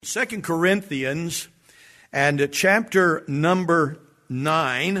2 Corinthians and chapter number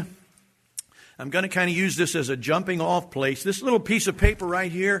 9. I'm going to kind of use this as a jumping off place. This little piece of paper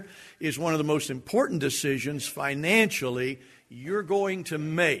right here is one of the most important decisions financially you're going to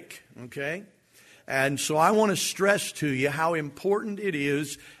make, okay? And so I want to stress to you how important it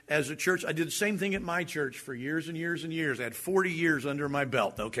is as a church. I did the same thing at my church for years and years and years. I had 40 years under my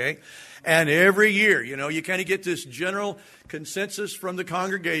belt, okay? And every year, you kind of get this general consensus from the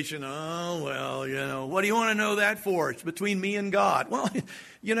congregation. Oh, well, what do you want to know that for? It's between me and God. Well,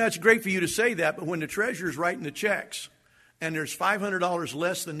 it's great for you to say that, but when the treasurer's writing the checks and there's $500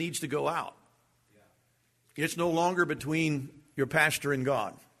 less than needs to go out, it's no longer between your pastor and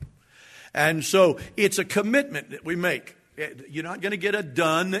God. And so it's a commitment that we make. You're not going to get it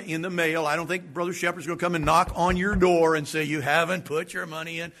done in the mail. I don't think Brother Shepherd's going to come and knock on your door and say you haven't put your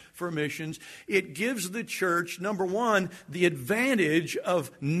money in for missions. It gives the church, number one, the advantage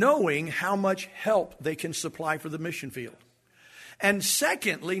of knowing how much help they can supply for the mission field. And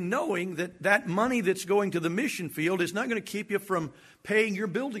secondly, knowing that that money that's going to the mission field is not going to keep you from paying your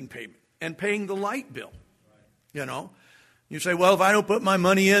building payment and paying the light bill. You say, well, if I don't put my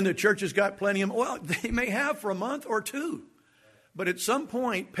money in, the church has got plenty of money. Well, they may have for a month or two. But at some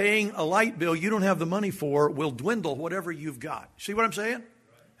point, paying a light bill you don't have the money for will dwindle whatever you've got. See what I'm saying?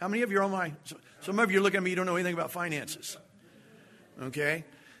 How many of you are on my... Some of you are looking at me, you don't know anything about finances. Okay?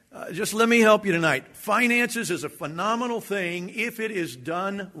 Just let me help you tonight. Finances is a phenomenal thing if it is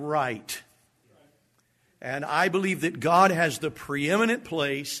done right. And I believe that God has the preeminent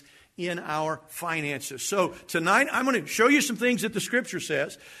place in our finances. So tonight I'm going to show you some things that the Scripture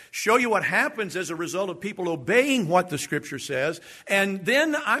says, show you what happens as a result of people obeying what the Scripture says, and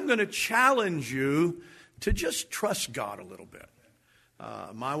then I'm going to challenge you to just trust God a little bit.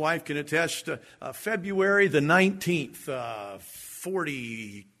 My wife can attest February the 19th,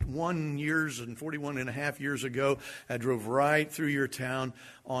 41 years and 41 and a half years ago, I drove right through your town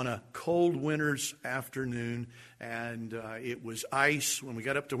on a cold winter's afternoon, and it was ice. When we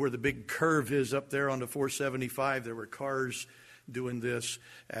got up to where the big curve is up there on the 475, there were cars doing this,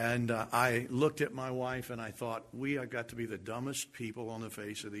 and I looked at my wife and I thought, we have got to be the dumbest people on the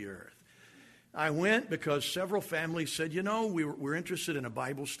face of the earth. I went because several families said, we're interested in a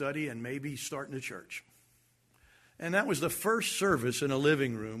Bible study and maybe starting a church. And that was the first service in a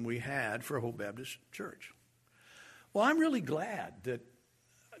living room we had for Hope Baptist Church. Well, I'm really glad that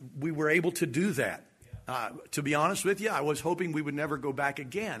we were able to do that. To be honest with you, I was hoping we would never go back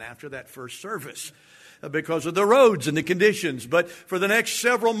again after that first service because of the roads and the conditions. But for the next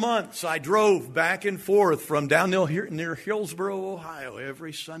several months, I drove back and forth from down near Hillsboro, Ohio,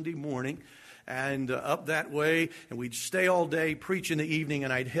 every Sunday morning and up that way. And we'd stay all day, preach in the evening,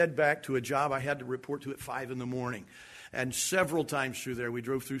 and I'd head back to a job I had to report to at 5 in the morning. And several times through there, we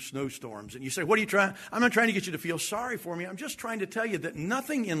drove through snowstorms. And you say, what are you trying? I'm not trying to get you to feel sorry for me. I'm just trying to tell you that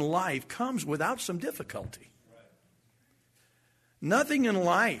nothing in life comes without some difficulty. Nothing in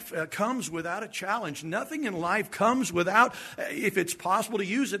life comes without a challenge. Nothing in life comes without, if it's possible to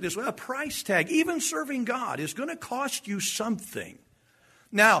use it this way, a price tag. Even serving God is going to cost you something.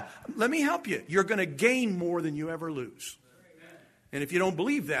 Now, let me help you. You're going to gain more than you ever lose. And if you don't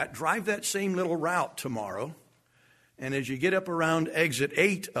believe that, drive that same little route tomorrow. And as you get up around exit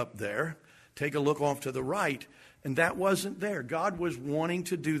 8 up there, take a look off to the right. And that wasn't there. God was wanting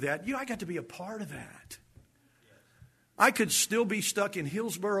to do that. I got to be a part of that. I could still be stuck in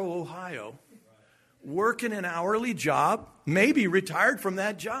Hillsboro, Ohio, working an hourly job, maybe retired from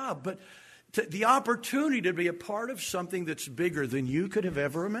that job, but the opportunity to be a part of something that's bigger than you could have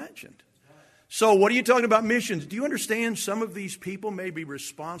ever imagined. So what are you talking about missions? Do you understand some of these people may be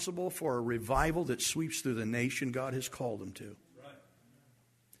responsible for a revival that sweeps through the nation God has called them to?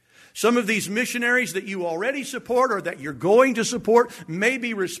 Some of these missionaries that you already support or that you're going to support may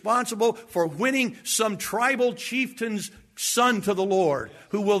be responsible for winning some tribal chieftain's son to the Lord,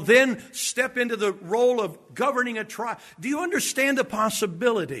 who will then step into the role of governing a tribe. Do you understand the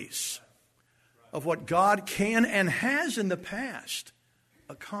possibilities of what God can and has in the past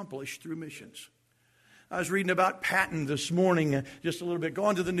accomplished through missions? I was reading about Patton this morning, just a little bit,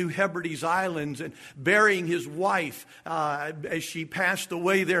 going to the New Hebrides Islands and burying his wife as she passed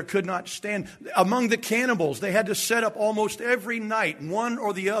away there, could not stand. Among the cannibals, they had to set up almost every night, one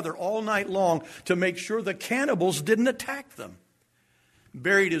or the other, all night long, to make sure the cannibals didn't attack them.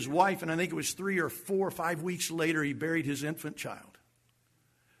 Buried his wife, and I think it was 3 or 4 or 5 weeks later, he buried his infant child.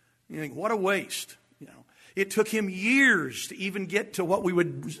 You think, what a waste. It took him years to even get to what we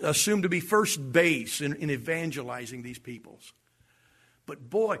would assume to be first base in evangelizing these peoples. But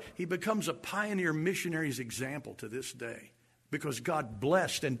boy, he becomes a pioneer missionary's example to this day. because God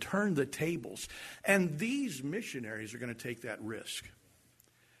blessed and turned the tables. And these missionaries are going to take that risk.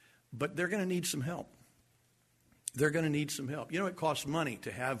 But they're going to need some help. They're going to need some help. You know, it costs money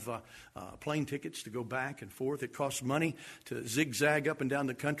to have plane tickets to go back and forth. It costs money to zigzag up and down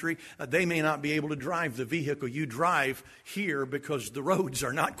the country. They may not be able to drive the vehicle you drive here because the roads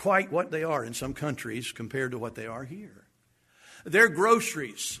are not quite what they are in some countries compared to what they are here. Their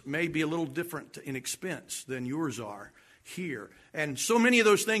groceries may be a little different in expense than yours are here. And so many of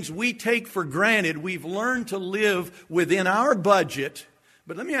those things we take for granted. We've learned to live within our budget.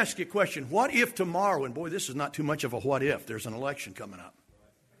 But let me ask you a question. What if tomorrow, and boy, this is not too much of a what if, there's an election coming up.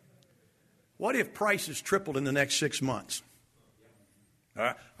 What if prices tripled in the next 6 months?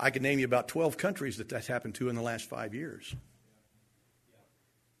 I could name you about 12 countries that's happened to in the last 5 years.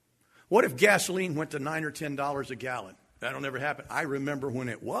 What if gasoline went to $9 or $10 a gallon? That'll never happen. I remember when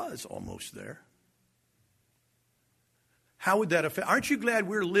it was almost there. How would that affect? Aren't you glad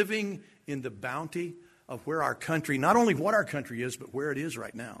we're living in the bounty of where our country, not only what our country is, but where it is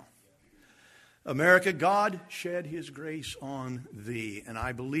right now? America, God shed His grace on thee. And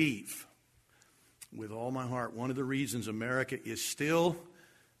I believe with all my heart, one of the reasons America is still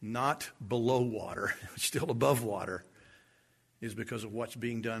not below water, still above water, is because of what's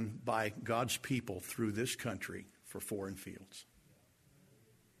being done by God's people through this country for foreign fields.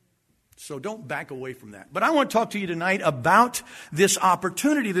 So don't back away from that. But I want to talk to you tonight about this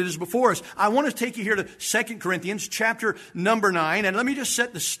opportunity that is before us. I want to take you here to 2 Corinthians chapter number 9. And let me just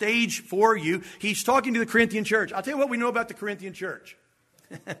set the stage for you. He's talking to the Corinthian church. I'll tell you what we know about the Corinthian church.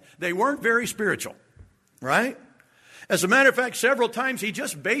 They weren't very spiritual, right? As a matter of fact, several times he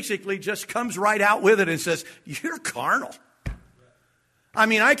just basically just comes right out with it and says, you're carnal. I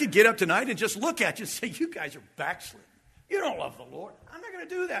mean, I could get up tonight and just look at you and say, you guys are backslidden. You don't love the Lord. I'm not going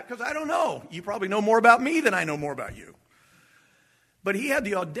to do that because I don't know. You probably know more about me than I know more about you. But he had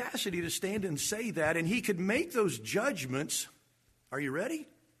the audacity to stand and say that, and he could make those judgments, are you ready?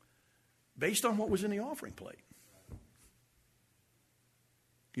 Based on what was in the offering plate.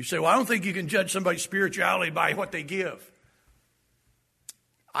 You say, well, I don't think you can judge somebody's spirituality by what they give.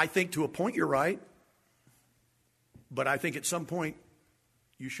 I think to a point you're right, but I think at some point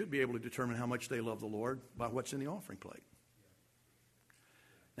you should be able to determine how much they love the Lord by what's in the offering plate.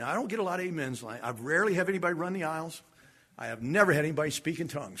 Now, I don't get a lot of amens. I've rarely have anybody run the aisles. I have never had anybody speak in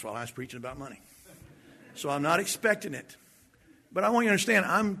tongues while I was preaching about money. So I'm not expecting it. But I want you to understand,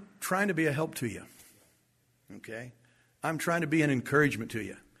 I'm trying to be a help to you. Okay? I'm trying to be an encouragement to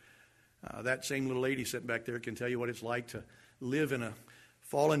you. That same little lady sitting back there can tell you what it's like to live in a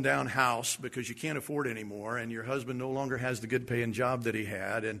fallen down house because you can't afford anymore, and your husband no longer has the good paying job that he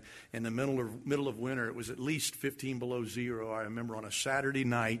had, and in the middle of winter it was at least 15 below zero. I remember on a Saturday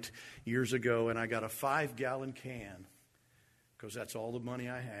night years ago, and I got a 5-gallon can because that's all the money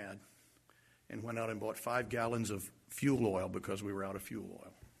I had, and went out and bought 5 gallons of fuel oil because we were out of fuel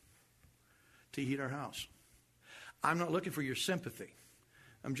oil to heat our house. I'm not looking for your sympathy.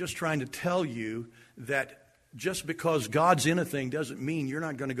 I'm just trying to tell you that just because God's in a thing doesn't mean you're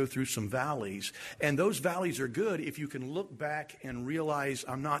not going to go through some valleys. And those valleys are good if you can look back and realize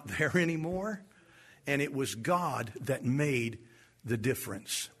I'm not there anymore. And it was God that made the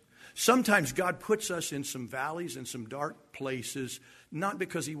difference. Sometimes God puts us in some valleys and some dark places, not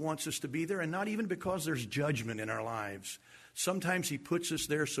because He wants us to be there and not even because there's judgment in our lives. Sometimes He puts us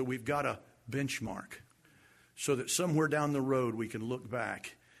there so we've got a benchmark, so that somewhere down the road we can look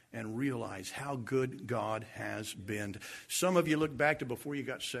back and realize how good God has been. Some of you look back to before you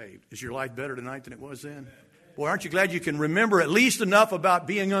got saved. Is your life better tonight than it was then? Boy, aren't you glad you can remember at least enough about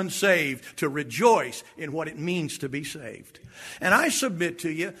being unsaved to rejoice in what it means to be saved? And I submit to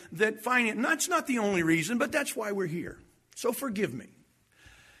you that that's not the only reason, but that's why we're here. So forgive me.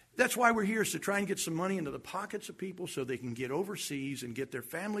 That's why we're here, is to try and get some money into the pockets of people so they can get overseas and get their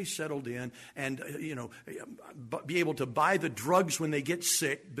families settled in and, be able to buy the drugs when they get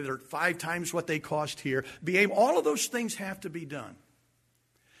sick that are 5 times what they cost here. All of those things have to be done.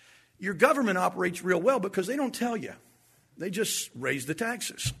 Your government operates real well because they don't tell you. They just raise the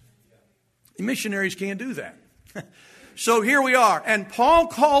taxes. The missionaries can't do that. So here we are. And Paul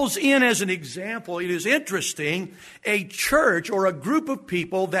calls in as an example, it is interesting, a church or a group of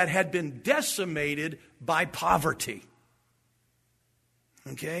people that had been decimated by poverty.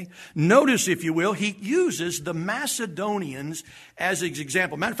 Okay? Notice, if you will, he uses the Macedonians as his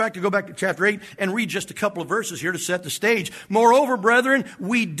example. Matter of fact, to go back to chapter 8 and read just a couple of verses here to set the stage. Moreover, brethren,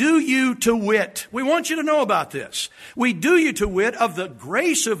 we do you to wit. We want you to know about this. We do you to wit of the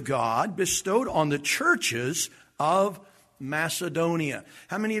grace of God bestowed on the churches of Macedonia.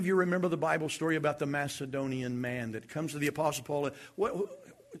 How many of you remember the Bible story about the Macedonian man that comes to the Apostle Paul?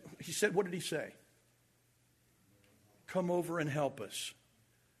 He said, what did he say? Come over and help us.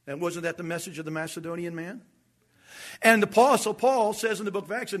 And wasn't that the message of the Macedonian man? And the Apostle Paul says in the book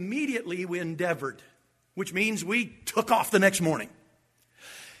of Acts, immediately we endeavored, which means we took off the next morning.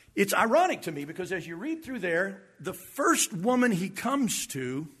 It's ironic to me because as you read through there, the first woman he comes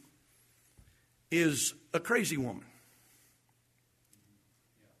to is a crazy woman.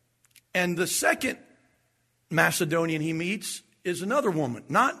 And the second Macedonian he meets is another woman,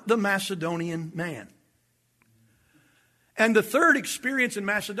 not the Macedonian man. And the third experience in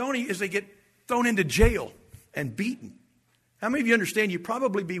Macedonia is they get thrown into jail and beaten. How many of you understand you'd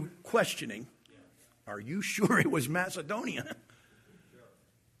probably be questioning, are you sure it was Macedonia?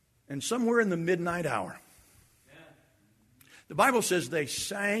 And somewhere in the midnight hour, the Bible says they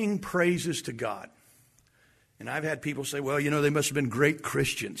sang praises to God. And I've had people say, well, they must have been great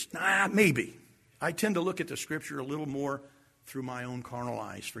Christians. Maybe. I tend to look at the Scripture a little more through my own carnal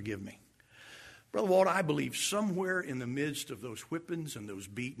eyes. Forgive me. Brother Walt, I believe somewhere in the midst of those whippings and those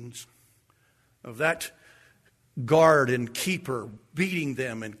beatings, of that guard and keeper beating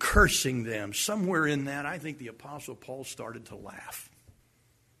them and cursing them, somewhere in that, I think the Apostle Paul started to laugh.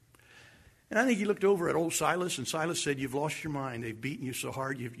 And I think he looked over at old Silas, and Silas said, you've lost your mind. They've beaten you so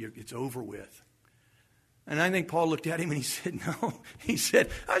hard, it's over with. And I think Paul looked at him and he said, no. He said,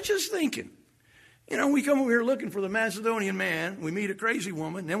 I was just thinking. We come over here looking for the Macedonian man. We meet a crazy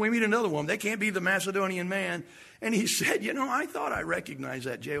woman. Then we meet another woman. They can't be the Macedonian man. And he said, I thought I recognized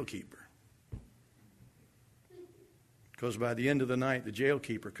that jailkeeper. Because by the end of the night, the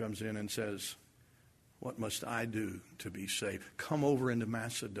jailkeeper comes in and says, what must I do to be saved? Come over into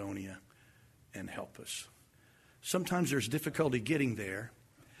Macedonia and help us. Sometimes there's difficulty getting there.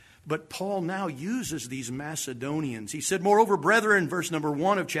 But Paul now uses these Macedonians. He said, moreover, brethren, verse number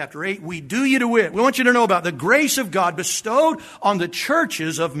 1 of chapter 8, we do you to wit. We want you to know about the grace of God bestowed on the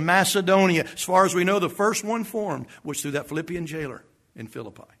churches of Macedonia. As far as we know, the first one formed was through that Philippian jailer in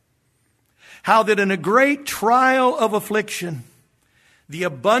Philippi. How that in a great trial of affliction, the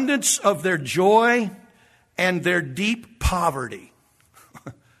abundance of their joy and their deep poverty.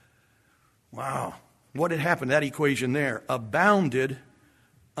 Wow. What had happened? That equation there. Abounded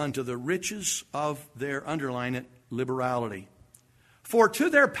unto the riches of their, underline it, liberality. For to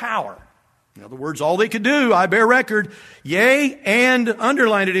their power, in other words, all they could do, I bear record, yea, and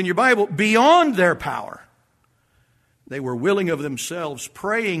underline it in your Bible, beyond their power. They were willing of themselves,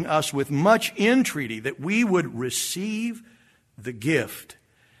 praying us with much entreaty that we would receive the gift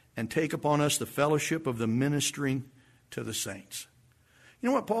and take upon us the fellowship of the ministering to the saints. You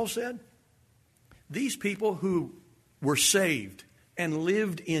know what Paul said? These people who were saved and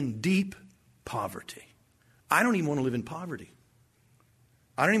lived in deep poverty. I don't even want to live in poverty.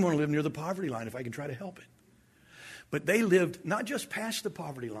 I don't even want to live near the poverty line if I can try to help it. But they lived not just past the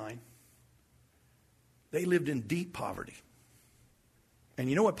poverty line. They lived in deep poverty. And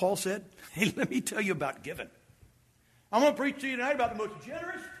you know what Paul said? Hey, let me tell you about giving. I'm going to preach to you tonight about the most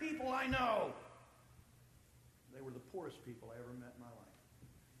generous people I know. They were the poorest people I ever met in my life.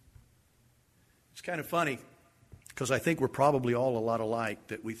 It's kind of funny. Because I think we're probably all a lot alike,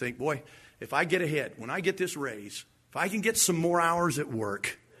 that we think, boy, if I get ahead, when I get this raise, if I can get some more hours at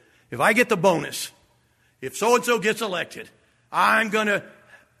work, if I get the bonus, if so-and-so gets elected, I'm going to,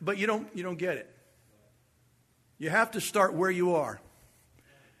 but you don't get it. You have to start where you are.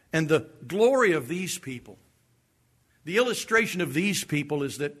 And the glory of these people, the illustration of these people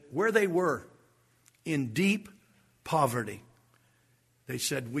is that where they were, in deep poverty, they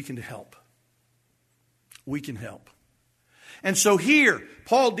said, we can help. We can help. And so here,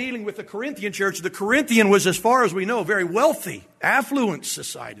 Paul dealing with the Corinthian church. The Corinthian was, as far as we know, a very wealthy, affluent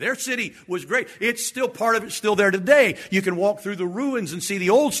society. Their city was great. It's still part of it, still there today. You can walk through the ruins and see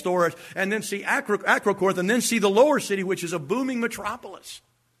the old store and then see Acrocorth and then see the lower city, which is a booming metropolis.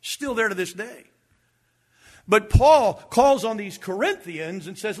 Still there to this day. But Paul calls on these Corinthians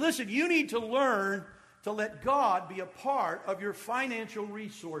and says, listen, you need to learn to let God be a part of your financial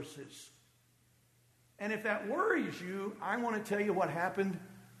resources. And if that worries you, I want to tell you what happened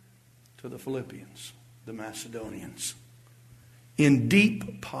to the Philippians, the Macedonians. In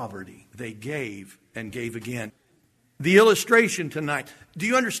deep poverty, they gave and gave again. The illustration tonight. Do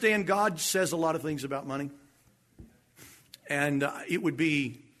you understand God says a lot of things about money? And it would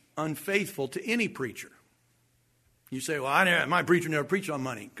be unfaithful to any preacher. You say, well, my preacher never preached on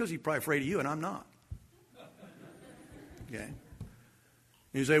money. Because he's probably afraid of you and I'm not. Okay.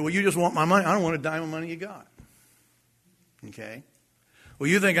 You say, well, you just want my money. I don't want a dime of money you got. Okay. Well,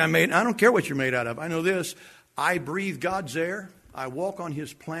 you think I don't care what you're made out of. I know this. I breathe God's air. I walk on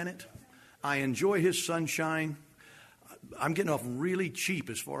His planet. I enjoy His sunshine. I'm getting off really cheap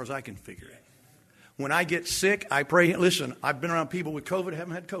as far as I can figure it. When I get sick, I pray. Listen, I've been around people with COVID,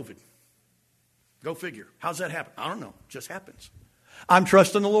 haven't had COVID. Go figure. How's that happen? I don't know. It just happens. I'm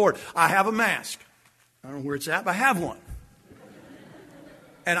trusting the Lord. I have a mask. I don't know where it's at, but I have one.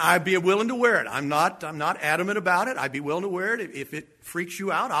 And I'd be willing to wear it. I'm not adamant about it. I'd be willing to wear it. If it freaks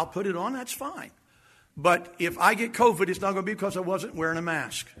you out, I'll put it on. That's fine. But if I get COVID, it's not going to be because I wasn't wearing a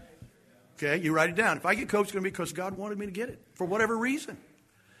mask. Okay, you write it down. If I get COVID, it's going to be because God wanted me to get it for whatever reason.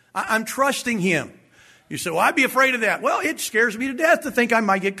 I'm trusting Him. You say, well, I'd be afraid of that. Well, it scares me to death to think I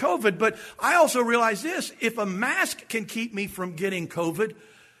might get COVID. But I also realize this. If a mask can keep me from getting COVID,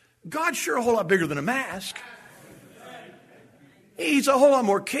 God's sure a whole lot bigger than a mask. He's a whole lot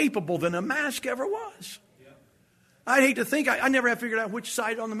more capable than a mask ever was. I'd hate to think, I never have figured out which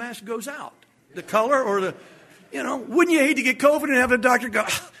side on the mask goes out. The color or the, wouldn't you hate to get COVID and have the doctor go,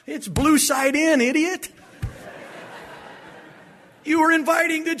 it's blue side in, idiot. You were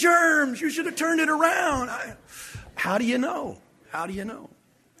inviting the germs. You should have turned it around. How do you know? How do you know?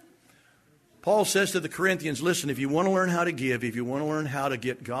 Paul says to the Corinthians, listen, if you want to learn how to give, if you want to learn how to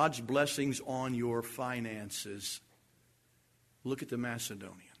get God's blessings on your finances, look at the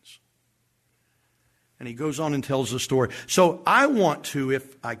Macedonians. And he goes on and tells the story. So I want to,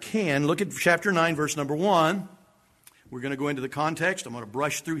 if I can, look at chapter 9, verse number 1. We're going to go into the context. I'm going to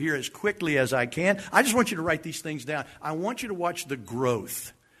brush through here as quickly as I can. I just want you to write these things down. I want you to watch the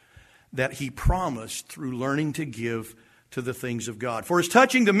growth that he promised through learning to give to the things of God. For as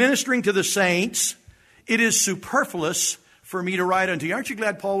touching the ministering to the saints, it is superfluous for me to write unto you. Aren't you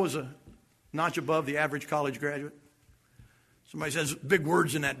glad Paul was a notch above the average college graduate? Somebody says big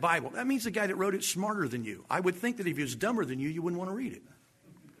words in that Bible. That means the guy that wrote it is smarter than you. I would think that if he was dumber than you, you wouldn't want to read it.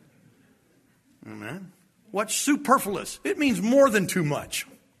 Amen. What's superfluous? It means more than too much.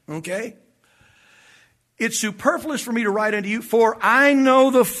 Okay? It's superfluous for me to write unto you, for I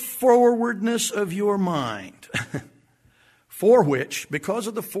know the forwardness of your mind. For which, because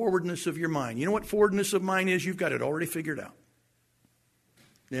of the forwardness of your mind. You know what forwardness of mind is? You've got it already figured out.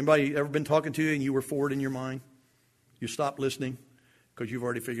 Anybody ever been talking to you and you were forward in your mind? You stopped listening because you've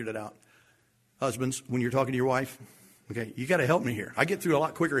already figured it out. Husbands, when you're talking to your wife, okay, you got to help me here. I get through a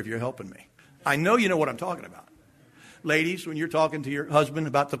lot quicker if you're helping me. I know you know what I'm talking about. Ladies, when you're talking to your husband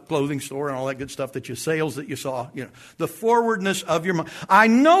about the clothing store and all that good stuff, that your sales that you saw, the forwardness of your mind. I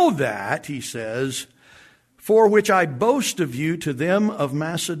know that, he says, for which I boast of you to them of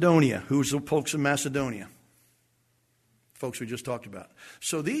Macedonia. Who's the folks in Macedonia? Folks we just talked about.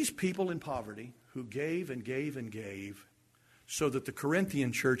 So these people in poverty who gave and gave and gave so that the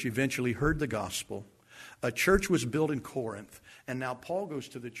Corinthian church eventually heard the gospel. A church was built in Corinth. And now Paul goes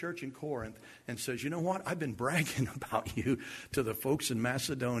to the church in Corinth and says, you know what? I've been bragging about you to the folks in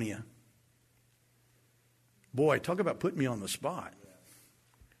Macedonia. Boy, talk about putting me on the spot.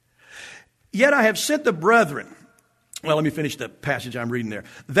 Yet I have sent the brethren. Well, let me finish the passage I'm reading there.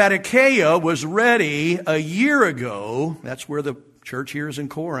 That Achaia was ready a year ago. That's where the church here is in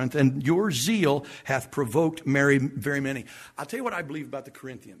Corinth. And your zeal hath provoked very many. I'll tell you what I believe about the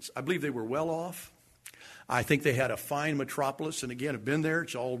Corinthians. I believe they were well off. I think they had a fine metropolis. And again, I've been there.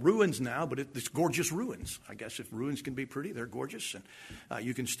 It's all ruins now, but it's gorgeous ruins. I guess if ruins can be pretty, they're gorgeous. And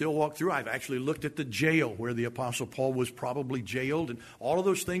you can still walk through. I've actually looked at the jail where the Apostle Paul was probably jailed. And all of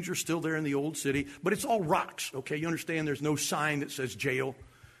those things are still there in the old city. But it's all rocks, okay? You understand there's no sign that says jail.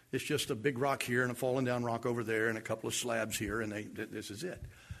 It's just a big rock here and a fallen down rock over there and a couple of slabs here. And this is it.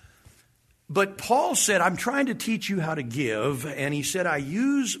 But Paul said, I'm trying to teach you how to give. And he said, I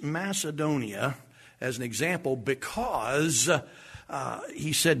use Macedonia as an example because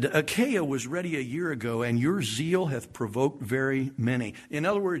he said, Achaia was ready a year ago, and your zeal hath provoked very many. In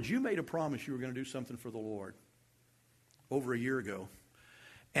other words, you made a promise you were going to do something for the Lord over a year ago.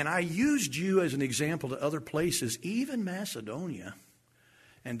 And I used you as an example to other places, even Macedonia.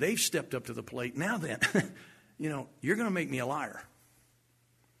 And they've stepped up to the plate. Now then, you're going to make me a liar.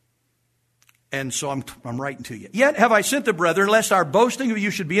 And so I'm writing to you. Yet have I sent the brethren, lest our boasting of you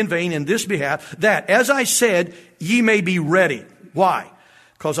should be in vain in this behalf, that, as I said, ye may be ready. Why?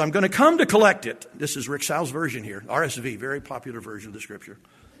 Because I'm going to come to collect it. This is Rick Sal's version here, RSV, very popular version of the Scripture.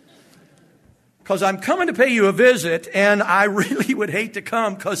 Because I'm coming to pay you a visit, and I really would hate to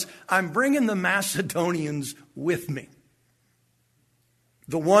come because I'm bringing the Macedonians with me.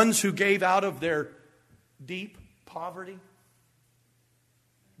 The ones who gave out of their deep poverty.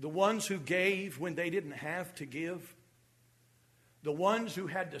 The ones who gave when they didn't have to give. The ones who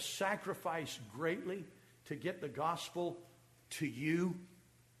had to sacrifice greatly to get the gospel to you.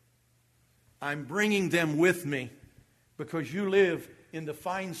 I'm bringing them with me because you live in the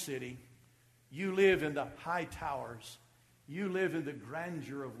fine city. You live in the high towers. You live in the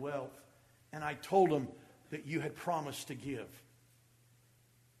grandeur of wealth. And I told them that you had promised to give.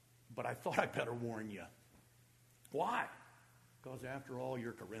 But I thought I'd better warn you. Why? Because after all,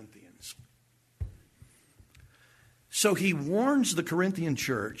 you're Corinthians. So he warns the Corinthian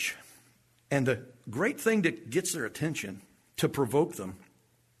church, and the great thing that gets their attention to provoke them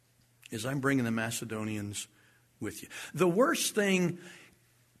is I'm bringing the Macedonians with you. The worst thing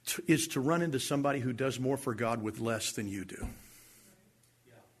is to run into somebody who does more for God with less than you do.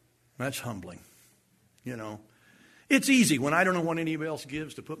 That's humbling. You know, it's easy when I don't know what anybody else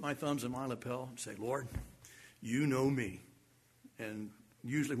gives to put my thumbs in my lapel and say, Lord, you know me. And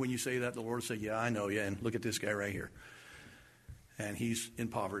usually when you say that, the Lord will say, yeah, I know you. And look at this guy right here. And he's in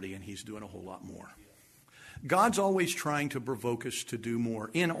poverty and he's doing a whole lot more. God's always trying to provoke us to do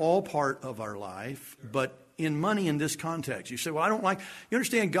more in all part of our life, but in money in this context. You say, well, you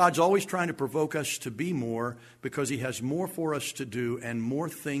understand God's always trying to provoke us to be more because he has more for us to do and more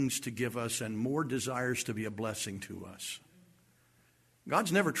things to give us and more desires to be a blessing to us.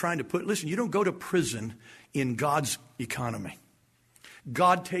 God's never trying to listen, you don't go to prison in God's economy.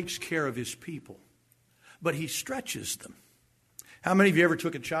 God takes care of his people, but he stretches them. How many of you ever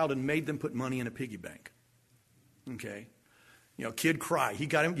took a child and made them put money in a piggy bank? Okay. You know, kid cry. He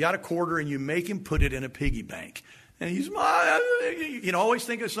got a quarter and you make him put it in a piggy bank. And he's, you know, always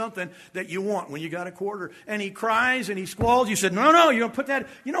think of something that you want when you got a quarter. And he cries and he squalls. You said, no, you're going to put that.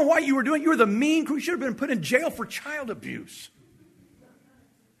 You know what you were doing? You were the mean. You should have been put in jail for child abuse.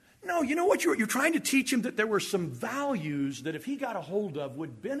 No, you know what? You're trying to teach him that there were some values that if he got a hold of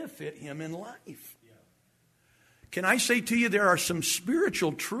would benefit him in life. Can I say to you, there are some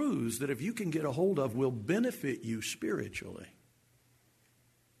spiritual truths that if you can get a hold of will benefit you spiritually.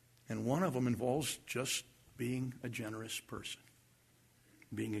 And one of them involves just being a generous person,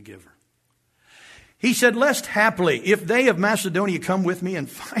 being a giver. He said, lest haply, if they of Macedonia come with me and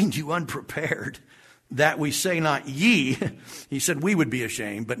find you unprepared, that we say not ye, he said we would be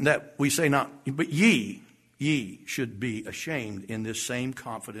ashamed, but that we say not, but ye should be ashamed in this same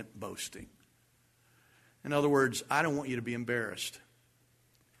confident boasting. In other words, I don't want you to be embarrassed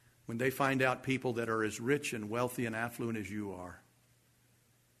when they find out people that are as rich and wealthy and affluent as you are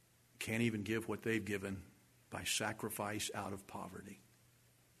can't even give what they've given by sacrifice out of poverty.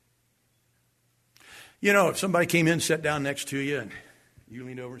 You know, if somebody came in, sat down next to you, and you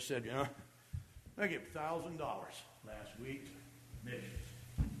leaned over and said, you know, I gave $1,000 last week, missions.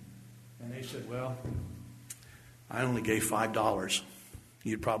 And they said, well, I only gave $5.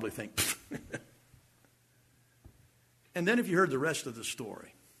 You'd probably think, And then if you heard the rest of the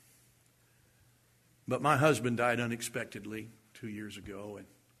story, but my husband died unexpectedly 2 years ago, and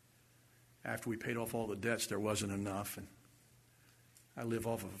after we paid off all the debts, there wasn't enough, and I live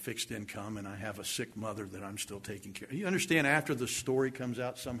off of a fixed income, and I have a sick mother that I'm still taking care of. You understand, after the story comes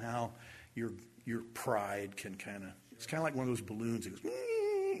out, somehow your pride can it's kind of like one of those balloons. It goes,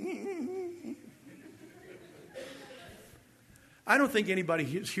 I don't think anybody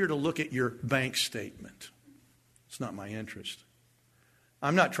is here to look at your bank statement. It's not my interest.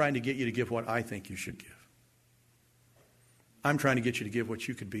 I'm not trying to get you to give what I think you should give. I'm trying to get you to give what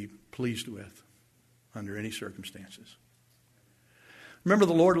you could be pleased with under any circumstances. Remember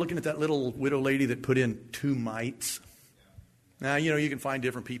the Lord looking at that little widow lady that put in 2 mites? Now, you know, you can find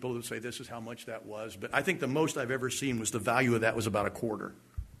different people who say this is how much that was, but I think the most I've ever seen was the value of that was about a quarter.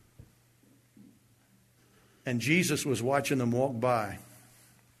 And Jesus was watching them walk by,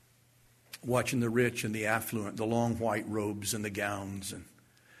 watching the rich and the affluent, the long white robes and the gowns and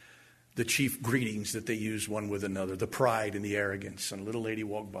the chief greetings that they used one with another, the pride and the arrogance. And a little lady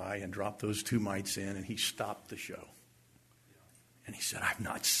walked by and dropped those 2 mites in, and he stopped the show. And he said, I've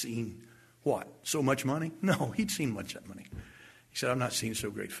not seen what? So much money? No, he'd seen much money. He said, I've not seen so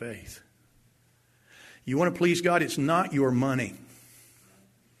great faith. You want to please God? It's not your money.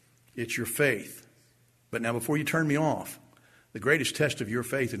 It's your faith. But now before you turn me off, the greatest test of your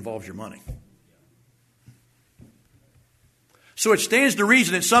faith involves your money. So it stands to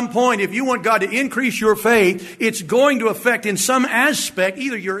reason at some point, if you want God to increase your faith, it's going to affect in some aspect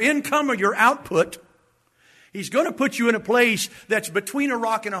either your income or your output. He's going to put you in a place that's between a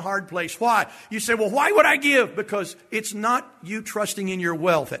rock and a hard place. Why? You say, well, why would I give? Because it's not you trusting in your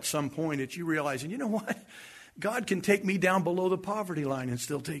wealth at some point. It's you realizing, you know what? God can take me down below the poverty line and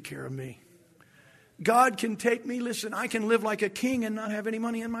still take care of me. God can take me, listen, I can live like a king and not have any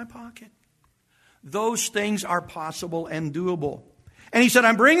money in my pocket. Those things are possible and doable. And he said,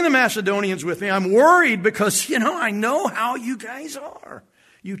 I'm bringing the Macedonians with me. I'm worried because, I know how you guys are.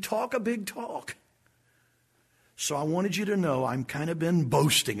 You talk a big talk. So I wanted you to know I'm kind of been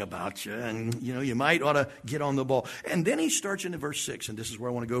boasting about you, and you might ought to get on the ball. And then he starts into verse 6, and this is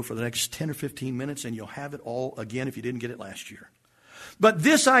where I want to go for the next 10 or 15 minutes, and you'll have it all again if you didn't get it last year. But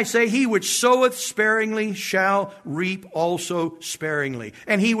this I say, he which soweth sparingly shall reap also sparingly,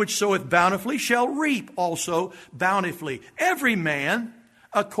 and he which soweth bountifully shall reap also bountifully. Every man,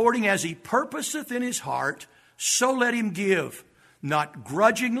 according as he purposeth in his heart, so let him give, not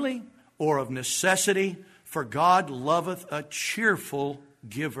grudgingly or of necessity, for God loveth a cheerful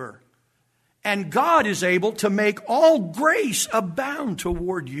giver. And God is able to make all grace abound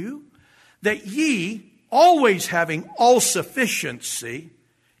toward you, that ye, always having all sufficiency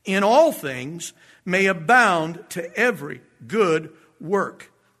in all things, may abound to every good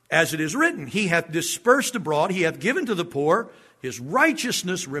work. As it is written, he hath dispersed abroad, he hath given to the poor, his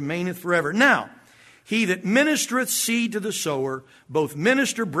righteousness remaineth forever. Now, he that ministereth seed to the sower, both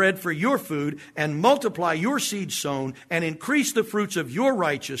minister bread for your food, and multiply your seed sown, and increase the fruits of your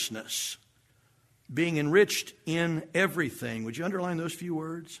righteousness, being enriched in everything. Would you underline those few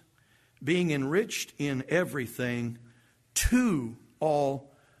words? Being enriched in everything to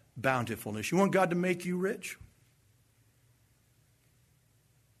all bountifulness. You want God to make you rich?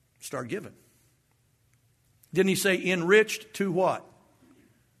 Start giving. Didn't he say enriched to what?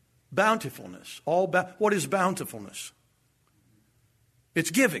 Bountifulness. What is bountifulness?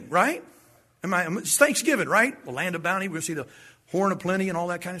 It's giving, right? It's Thanksgiving, right? The land of bounty. We'll see the horn of plenty and all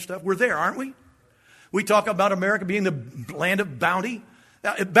that kind of stuff. We're there, aren't we? We talk about America being the land of bounty.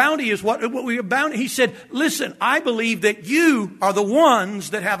 Now, bounty is what we are bounty. He said, listen, I believe that you are the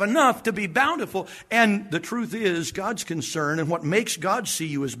ones that have enough to be bountiful. And the truth is, God's concern and what makes God see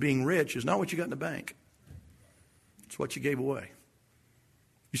you as being rich is not what you got in the bank. It's what you gave away.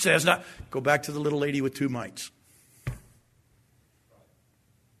 You say, it's not. Go back to the little lady with 2 mites.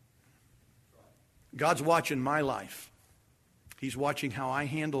 God's watching my life. He's watching how I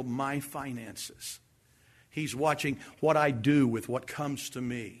handle my finances. He's watching what I do with what comes to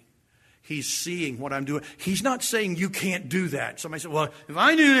me. He's seeing what I'm doing. He's not saying you can't do that. Somebody said, well, if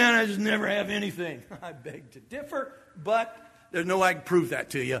I do that, I just never have anything. I beg to differ, but there's no way I can prove that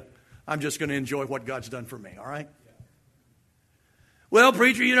to you. I'm just going to enjoy what God's done for me, all right? Well,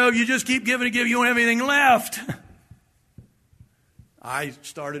 preacher, you just keep giving and giving. You won't have anything left. I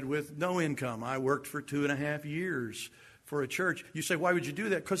started with no income. I worked for 2.5 years for a church. You say, why would you do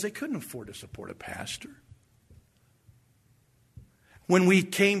that? Because they couldn't afford to support a pastor. When we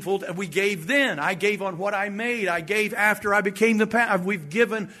came full, we gave then. I gave on what I made. I gave after I became the pastor. We've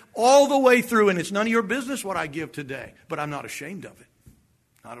given all the way through, and it's none of your business what I give today. But I'm not ashamed of it.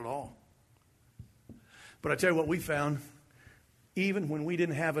 Not at all. But I tell you what we found. Even when we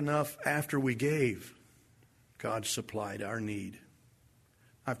didn't have enough after we gave, God supplied our need.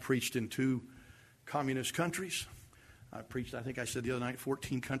 I've preached in 2 communist countries. I've preached, I think I said the other night,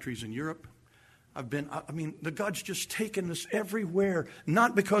 14 countries in Europe. The God's just taken us everywhere,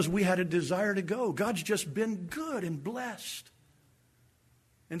 not because we had a desire to go. God's just been good and blessed.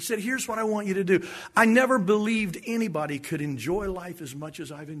 And said, here's what I want you to do. I never believed anybody could enjoy life as much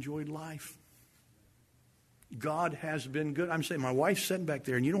as I've enjoyed life. God has been good. I'm saying my wife's sitting back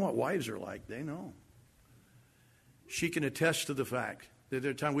there, and you know what wives are like. They know. She can attest to the fact that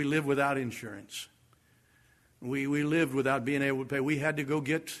there are times we lived without insurance. We lived without being able to pay. We had to go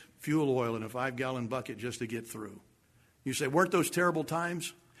get fuel oil in a 5-gallon bucket just to get through. You say, weren't those terrible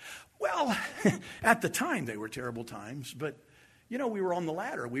times? Well, at the time they were terrible times, but we were on the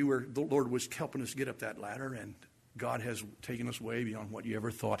ladder. The Lord was helping us get up that ladder, and God has taken us way beyond what you ever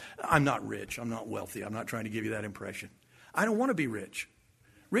thought. I'm not rich. I'm not wealthy. I'm not trying to give you that impression. I don't want to be rich.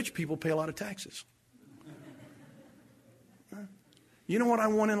 Rich people pay a lot of taxes. You know what I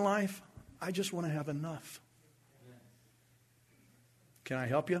want in life? I just want to have enough. Can I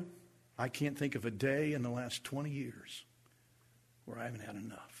help you? I can't think of a day in the last 20 years where I haven't had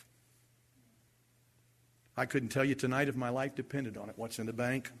enough. I couldn't tell you tonight if my life depended on it. What's in the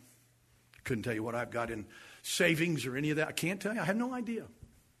bank? Couldn't tell you what I've got in savings or any of that. I can't tell you. I have no idea.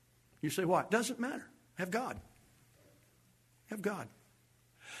 You say, what? Doesn't matter. Have God. Have God.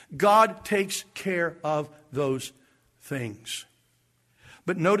 God takes care of those things.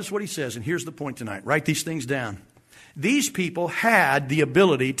 But notice what he says, and here's the point tonight. Write these things down. These people had the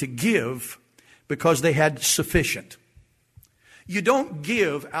ability to give because they had sufficient. You don't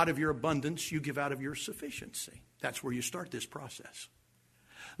give out of your abundance, you give out of your sufficiency. That's where you start this process.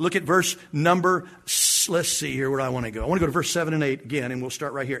 Look at verse number, let's see here where I want to go. I want to go to verse 7 and 8 again, and we'll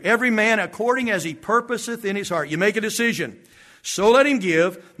start right here. Every man according as he purposeth in his heart. You make a decision. So let him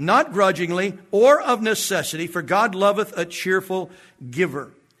give, not grudgingly or of necessity, for God loveth a cheerful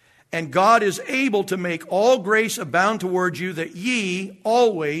giver. And God is able to make all grace abound towards you, that ye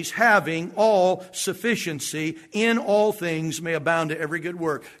always having all sufficiency in all things may abound to every good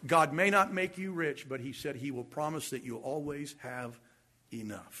work. God may not make you rich, but he said he will promise that you'll always have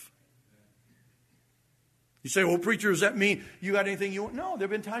enough. You say, well, preacher, does that mean you got anything you want? No, there have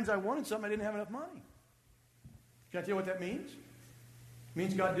been times I wanted something, I didn't have enough money. Can I tell you what that means? It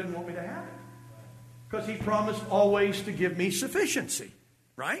means God didn't want me to have it. Because he promised always to give me sufficiency,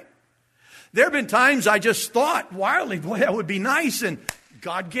 right? There have been times I just thought wildly, boy, that would be nice, and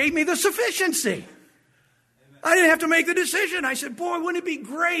God gave me the sufficiency. I didn't have to make the decision. I said, boy, wouldn't it be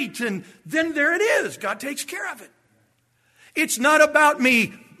great? And then there it is. God takes care of it. It's not about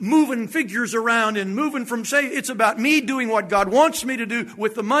me moving figures around and moving from say. It's about me doing what God wants me to do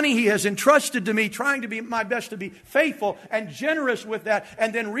with the money he has entrusted to me, trying to be my best to be faithful and generous with that,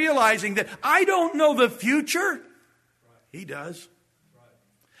 and then realizing that I don't know the future. He does.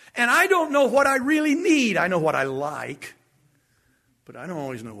 And I don't know what I really need. I know what I like, but I don't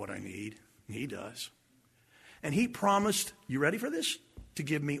always know what I need. He does. And he promised, you ready for this? To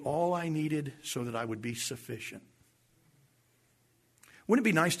give me all I needed so that I would be sufficient. Wouldn't it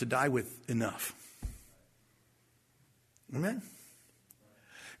be nice to die with enough? Amen?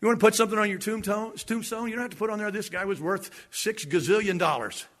 You want to put something on your tombstone? You don't have to put on there, this guy was worth $6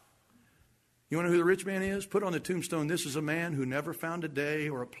 gazillion. You want to know who the rich man is? Put on the tombstone, this is a man who never found a day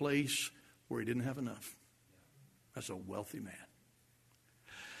or a place where he didn't have enough. That's a wealthy man.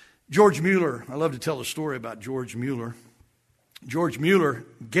 George Mueller, I love to tell a story about George Mueller. George Mueller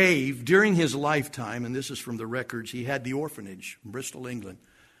gave during his lifetime, and this is from the records, he had the orphanage in Bristol, England.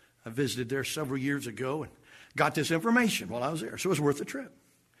 I visited there several years ago and got this information while I was there, so it was worth the trip.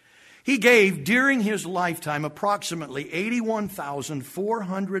 He gave during his lifetime approximately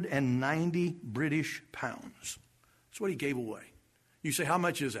 81,490 British pounds. That's what he gave away. You say, how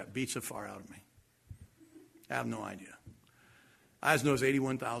much is that? Beats the far out of me. I have no idea. I just know it's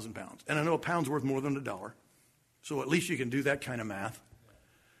 81,000 pounds. And I know a pound's worth more than $1. So at least you can do that kind of math.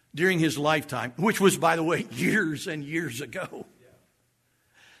 During his lifetime, which was, by the way, years and years ago.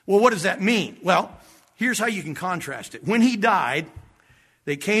 Well, what does that mean? Well, here's how you can contrast it. When he died,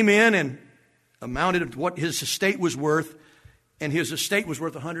 they came in and amounted to what his estate was worth, and his estate was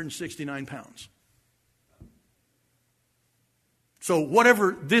worth 169 pounds. So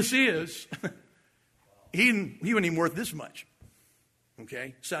whatever this is, he wasn't even worth this much.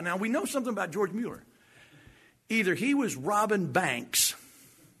 Okay? So now we know something about George Mueller. Either he was robbing banks,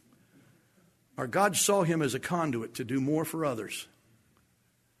 or God saw him as a conduit to do more for others.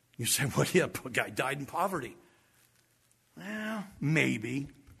 You say, well, yeah, poor guy died in poverty. Well, maybe.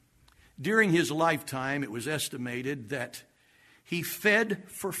 During his lifetime, it was estimated that he fed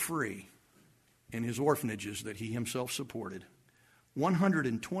for free in his orphanages that he himself supported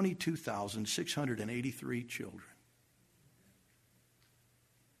 122,683 children.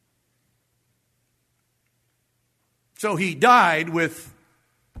 So he died with,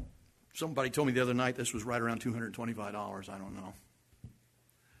 somebody told me the other night this was right around $225. I don't know.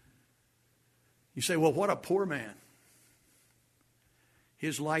 You say, well, what a poor man.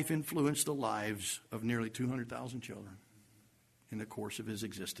 His life influenced the lives of nearly 200,000 children in the course of his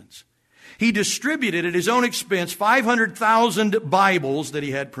existence. He distributed at his own expense 500,000 Bibles that he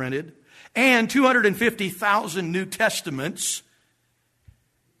had printed and 250,000 New Testaments,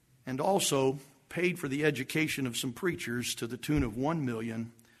 and also paid for the education of some preachers to the tune of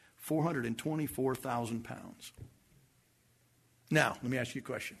 1,424,000 pounds. Now, let me ask you a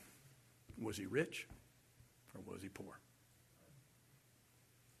question. Was he rich or was he poor?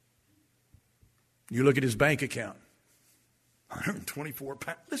 You look at his bank account, 124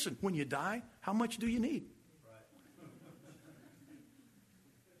 pounds. Listen, when you die, how much do you need?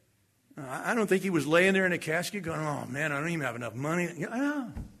 I don't think he was laying there in a casket going, oh man, I don't even have enough money.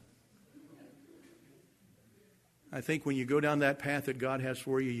 I think when you go down that path that God has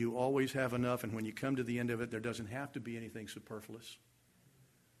for you, you always have enough. And when you come to the end of it, there doesn't have to be anything superfluous.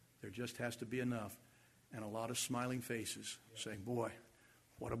 There just has to be enough. And a lot of smiling faces saying, boy,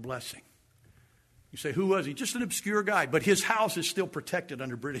 what a blessing. You say, who was he? Just an obscure guy. But his house is still protected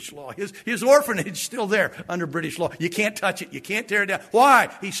under British law. His orphanage is still there under British law. You can't touch it. You can't tear it down.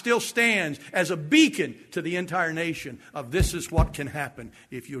 Why? He still stands as a beacon to the entire nation of this is what can happen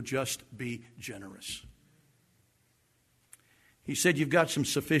if you'll just be generous. He said you've got some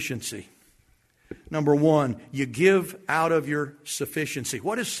sufficiency. Number one, you give out of your sufficiency.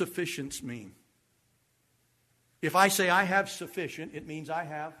 What does sufficiency mean? If I say I have sufficient, it means I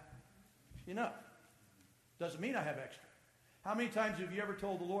have enough. Doesn't mean I have extra. How many times have you ever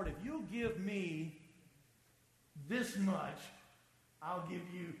told the Lord, if you'll give me this much, I'll give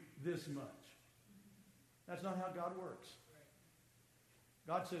you this much? That's not how God works.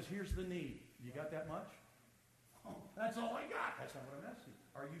 God says, here's the need. You got that much? Oh, that's all I got. That's not what I'm asking.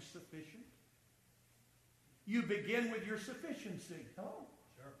 Are you sufficient? You begin with your sufficiency. Hello?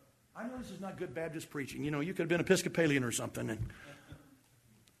 Sure. I know this is not good Baptist preaching. You know, you could have been Episcopalian or something. And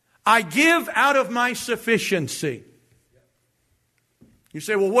I give out of my sufficiency. You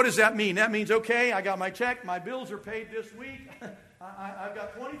say, well, what does that mean? That means, okay, I got my check. My bills are paid this week. I've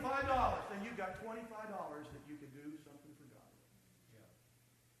got $25. Then you've got $25 that you can do something for God. Yeah.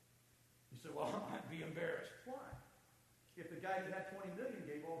 You say, well, I'd be embarrassed. Why? If the guy that had 20 million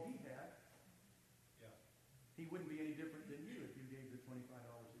gave all he had, he wouldn't be any different than you if you gave the $25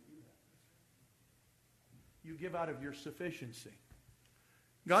 that you had. You give out of your sufficiency.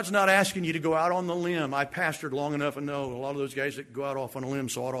 God's not asking you to go out on the limb. I pastored long enough to know a lot of those guys that go out off on a limb,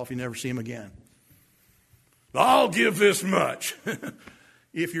 saw it off, you never see them again. I'll give this much.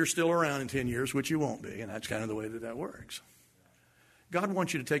 If you're still around in 10 years, which you won't be, and that's kind of the way that works. God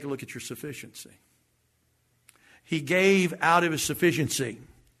wants you to take a look at your sufficiency. He gave out of his sufficiency.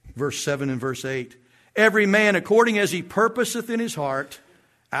 Verse 7 and verse 8. Every man according as he purposeth in his heart,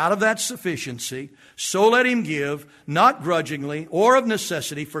 out of that sufficiency, so let him give, not grudgingly or of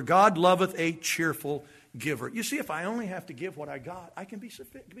necessity, for God loveth a cheerful giver. You see, if I only have to give what I got, I can be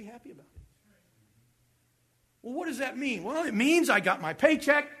happy about it. Well, what does that mean? Well, it means I got my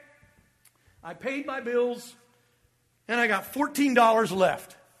paycheck, I paid my bills, and I got $14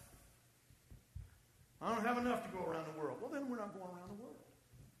 left. I don't have enough to go around the world. Well, then we're not going around the world.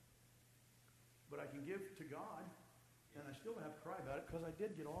 But I can give to God, and I still don't have to cry about it because I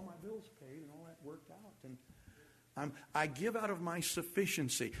did get all my bills paid and all that worked out. And I give out of my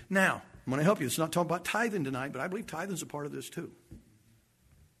sufficiency. Now, I'm going to help you. It's not talking about tithing tonight, but I believe tithing is a part of this too.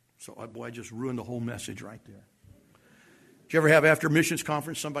 So, boy, I just ruined the whole message right there. Did you ever have after missions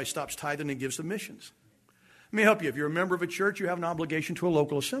conference, somebody stops tithing and gives to missions? Let me help you. If you're a member of a church, you have an obligation to a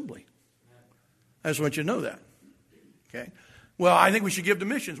local assembly. I just want you to know that. Okay? Well, I think we should give to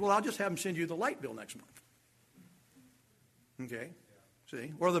missions. Well, I'll just have them send you the light bill next month. Okay?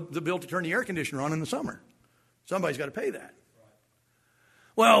 See? Or the bill to turn the air conditioner on in the summer. Somebody's got to pay that.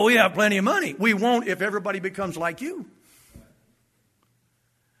 Well, we have plenty of money. We won't if everybody becomes like you.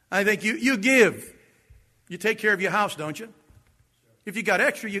 I think you give. You take care of your house, don't you? If you got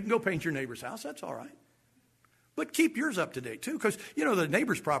extra, you can go paint your neighbor's house. That's all right. But keep yours up to date, too, because, you know, the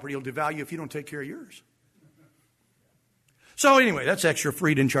neighbor's property will devalue if you don't take care of yours. So anyway, that's extra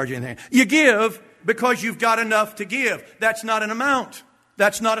free, didn't charge you anything. You give because you've got enough to give. That's not an amount.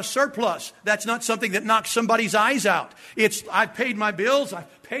 That's not a surplus. That's not something that knocks somebody's eyes out. It's, I've paid my bills,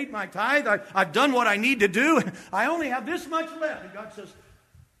 I've paid my tithe, I've done what I need to do, I only have this much left. And God says,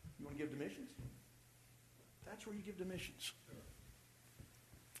 you want to give to missions? That's where you give to missions.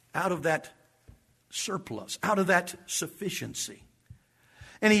 Out of that surplus, out of that sufficiency.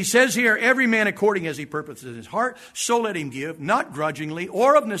 And he says here, every man according as he purposes in his heart, so let him give, not grudgingly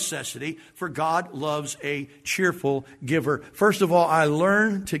or of necessity, for God loves a cheerful giver. First of all, I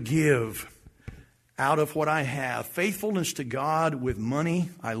learn to give out of what I have. Faithfulness to God with money,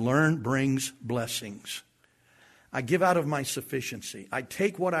 I learn, brings blessings. I give out of my sufficiency. I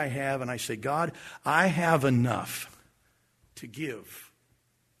take what I have and I say, God, I have enough to give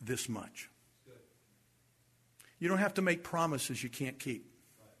this much. You don't have to make promises you can't keep.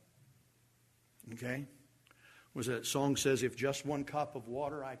 Okay? Was that song says, if just one cup of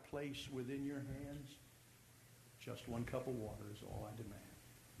water I place within your hands, just one cup of water is all I demand.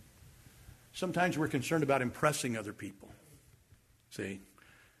 Sometimes we're concerned about impressing other people. See?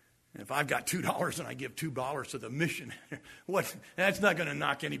 If I've got $2 and I give $2 to the mission, that's not going to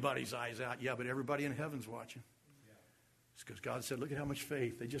knock anybody's eyes out. Yeah, but everybody in heaven's watching. It's because God said, look at how much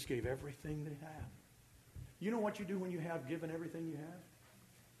faith. They just gave everything they have. You know what you do when you have given everything you have?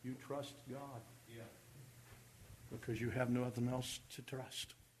 You trust God. Yeah. Because you have nothing else to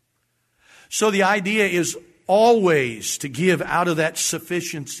trust. So the idea is always to give out of that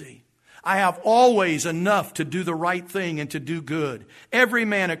sufficiency. I have always enough to do the right thing and to do good. Every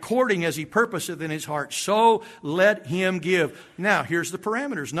man according as he purposeth in his heart, so let him give. Now, here's the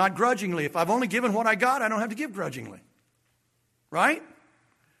parameters. Not grudgingly. If I've only given what I got, I don't have to give grudgingly. Right?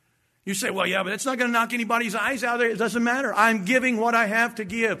 You say, well, yeah, but it's not going to knock anybody's eyes out there. It doesn't matter. I'm giving what I have to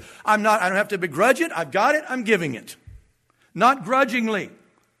give. I don't have to begrudge it. I've got it. I'm giving it. Not grudgingly.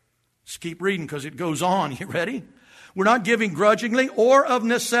 Let's keep reading because it goes on. You ready? We're not giving grudgingly or of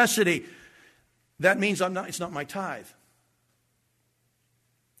necessity. That means it's not my tithe.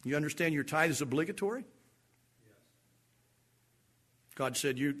 You understand your tithe is obligatory? God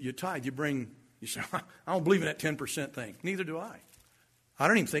said, you tithe, you say, I don't believe in that 10% thing. Neither do I. I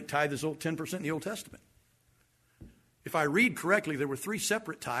don't even think tithe is 10% in the Old Testament. If I read correctly, there were 3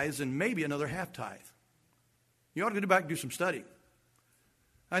 separate tithes and maybe another half tithe. You ought to go back and do some study.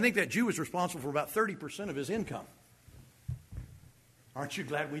 I think that Jew was responsible for about 30% of his income. Aren't you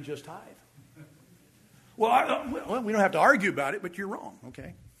glad we just tithe? Well, we don't have to argue about it, but you're wrong,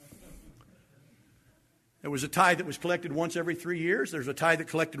 okay? There was a tithe that was collected once every 3 years. There's a tithe that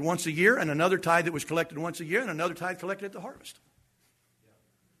collected once a year, and another tithe that was collected once a year, and another tithe collected at the harvest.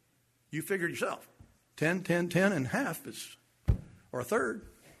 You figure yourself. 10, 10, 10, and half is, or a third.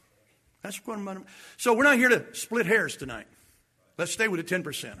 That's what I'm about. So we're not here to split hairs tonight. Let's stay with the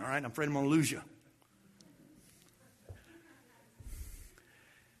 10%, all right? I'm afraid I'm going to lose you.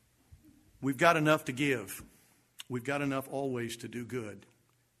 We've got enough to give. We've got enough always to do good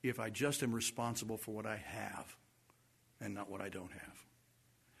if I just am responsible for what I have and not what I don't have.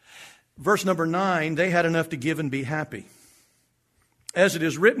 Verse number 9, they had enough to give and be happy. As it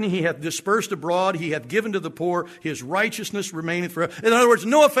is written, he hath dispersed abroad, he hath given to the poor, his righteousness remaineth forever. In other words,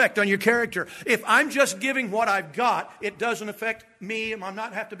 no effect on your character. If I'm just giving what I've got, it doesn't affect me. I'm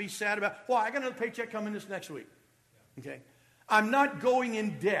not have to be sad about, I got another paycheck coming this next week. Okay? I'm not going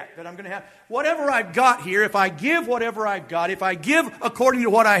in debt that I'm going to have. Whatever I've got here, if I give whatever I've got, if I give according to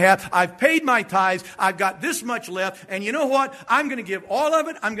what I have, I've paid my tithes, I've got this much left, and you know what? I'm going to give all of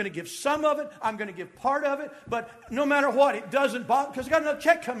it, I'm going to give some of it, I'm going to give part of it, but no matter what, it doesn't bother, because I've got another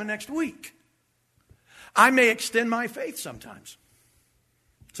check coming next week. I may extend my faith sometimes.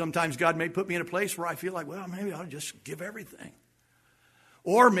 Sometimes God may put me in a place where I feel like, maybe I'll just give everything.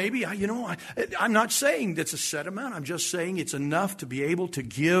 Or maybe, I'm not saying that's a set amount. I'm just saying it's enough to be able to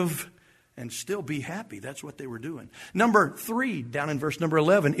give and still be happy. That's what they were doing. Number 3, down in verse number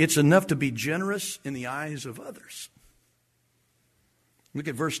 11, it's enough to be generous in the eyes of others. Look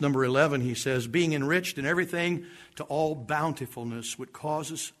at verse number 11. He says, being enriched in everything to all bountifulness, which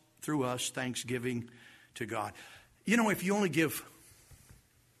causes through us thanksgiving to God. If you only give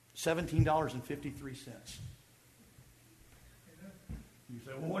 $17.53, you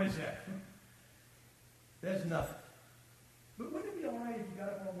say, what is that? That's nothing. But wouldn't it be all right if you got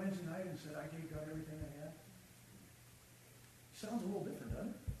up on Wednesday night and said, I gave God everything I had? Sounds a little different,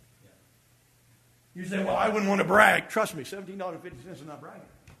 doesn't it? Yeah. You say, I wouldn't want to brag. Trust me, $17.50 is not bragging.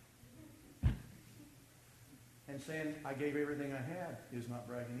 And saying, I gave everything I had is not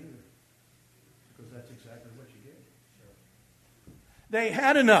bragging either. Because that's exactly what you gave. They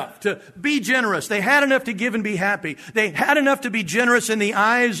had enough to be generous. They had enough to give and be happy. They had enough to be generous in the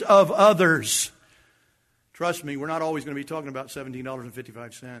eyes of others. Trust me, we're not always going to be talking about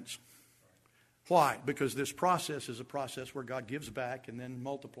 $17.55. Why? Because this process is a process where God gives back and then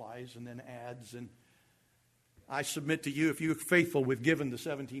multiplies and then adds. And I submit to you, if you're faithful with giving the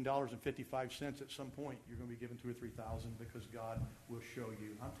 $17.55 at some point, you're going to be given $2,000 or $3,000 because God will show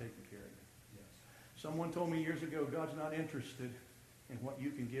you, I'm taking care of you. Yes. Someone told me years ago, God's not interested in what you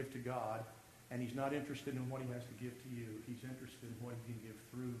can give to God, and He's not interested in what He has to give to you. He's interested in what He can give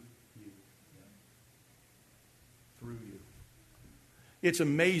through you. Through you. It's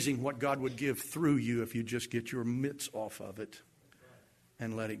amazing what God would give through you if you just get your mitts off of it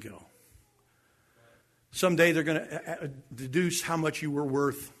and let it go. Someday they're going to deduce how much you were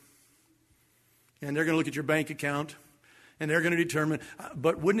worth, and they're going to look at your bank account, and they're going to determine,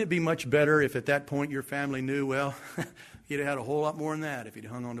 but wouldn't it be much better if at that point your family knew, he'd have had a whole lot more than that if he'd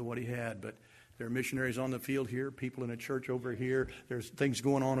hung on to what he had. But there are missionaries on the field here, people in a church over here. There's things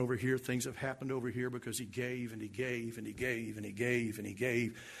going on over here. Things have happened over here because he gave and he gave and he gave and he gave and he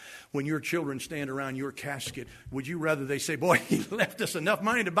gave. When your children stand around your casket, would you rather they say, boy, he left us enough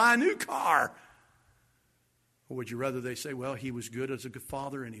money to buy a new car? Or would you rather they say, he was good as a good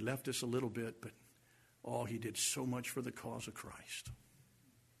father and he left us a little bit, but he did so much for the cause of Christ.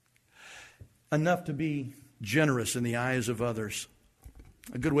 Enough to be generous in the eyes of others.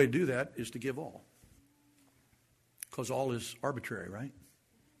 A good way to do that is to give all. Because all is arbitrary, right?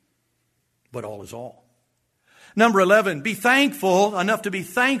 But all is all. Number 11, be thankful, enough to be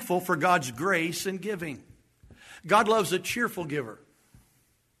thankful for God's grace in giving. God loves a cheerful giver.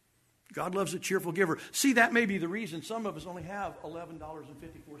 God loves a cheerful giver. See, that may be the reason some of us only have $11.54.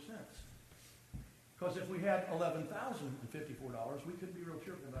 Because if we had $11,054, we couldn't be real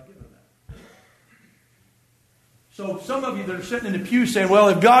cheerful about giving that. So some of you that are sitting in the pew saying,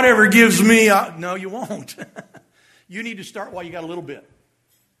 if God ever gives me, no, you won't. You need to start while you got a little bit.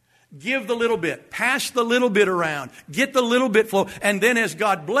 Give the little bit. Pass the little bit around. Get the little bit flow. And then as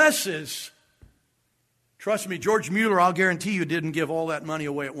God blesses, trust me, George Mueller, I'll guarantee you didn't give all that money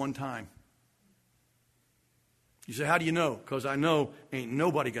away at one time. You say, how do you know? Because I know ain't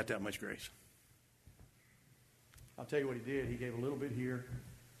nobody got that much grace. I'll tell you what he did. He gave a little bit here,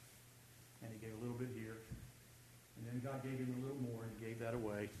 and he gave a little bit here. And then God gave him a little more, and he gave that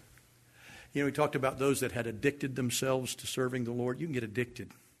away. You know, we talked about those that had addicted themselves to serving the Lord. You can get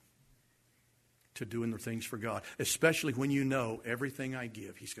addicted to doing the things for God, especially when you know everything I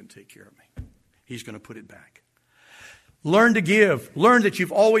give, He's going to take care of me. He's going to put it back. Learn to give. Learn that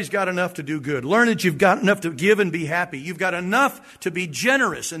you've always got enough to do good. Learn that you've got enough to give and be happy. You've got enough to be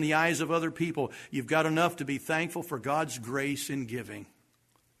generous in the eyes of other people. You've got enough to be thankful for God's grace in giving.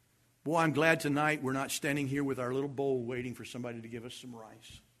 Boy, I'm glad tonight we're not standing here with our little bowl waiting for somebody to give us some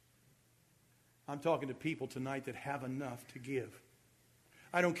rice. I'm talking to people tonight that have enough to give.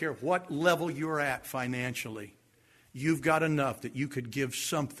 I don't care what level you're at financially. You've got enough that you could give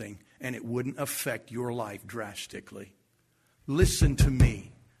something and it wouldn't affect your life drastically. Listen to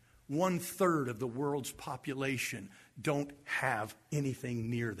me. 1/3 of the world's population don't have anything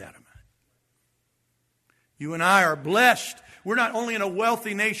near that amount. You and I are blessed. We're not only in a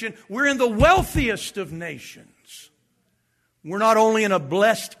wealthy nation, we're in the wealthiest of nations. We're not only in a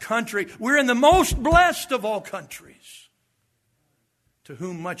blessed country, we're in the most blessed of all countries. To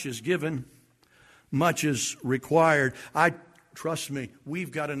whom much is given, much is required. Trust me,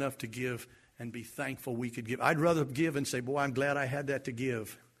 we've got enough to give and be thankful we could give. I'd rather give and say, boy, I'm glad I had that to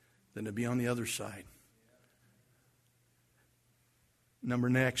give than to be on the other side.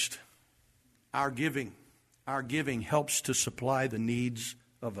 Next, our giving. Our giving helps to supply the needs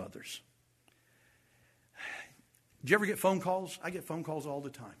of others. Do you ever get phone calls? I get phone calls all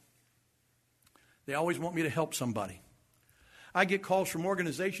the time. They always want me to help somebody. I get calls from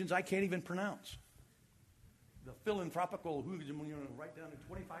organizations I can't even pronounce. The philanthropical, write down in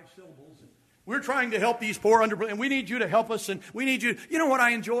 25 syllables. And we're trying to help these poor and we need you to help us, and we need you. You know what I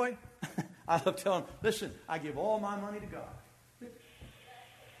enjoy? I love telling them, listen, I give all my money to God.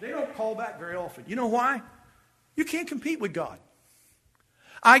 They don't call back very often. You know why? You can't compete with God.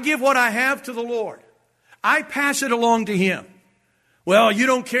 I give what I have to the Lord. I pass it along to Him. Well, you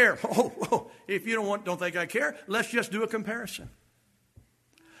don't care. If you don't think I care, let's just do a comparison.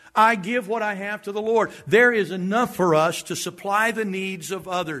 I give what I have to the Lord. There is enough for us to supply the needs of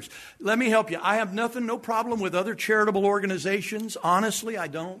others. Let me help you. I have no problem with other charitable organizations. Honestly, I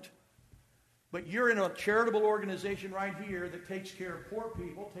don't. But you're in a charitable organization right here that takes care of poor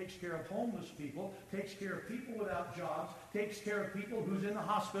people, takes care of homeless people, takes care of people without jobs, takes care of people who's in the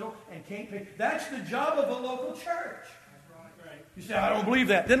hospital and can't pay. That's the job of a local church. You say, I don't believe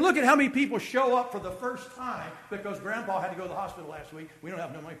that. Then look at how many people show up for the first time because Grandpa had to go to the hospital last week. We don't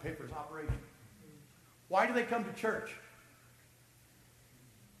have no money to pay for his operation. Why do they come to church?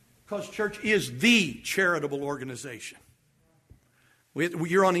 Because church is the charitable organization.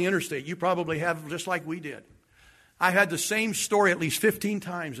 You're on the interstate. You probably have just like we did. I had the same story at least 15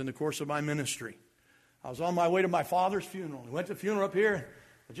 times in the course of my ministry. I was on my way to my father's funeral. I went to the funeral up here.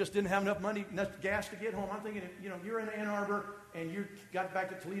 I just didn't have enough money, enough gas to get home. I'm thinking, you're in Ann Arbor and you got back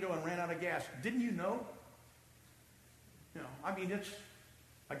to Toledo and ran out of gas. Didn't you know? It's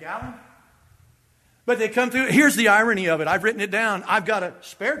a gallon. But they come through. Here's the irony of it. I've written it down. I've got a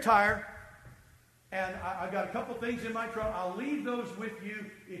spare tire. And I've got a couple things in my truck. I'll leave those with you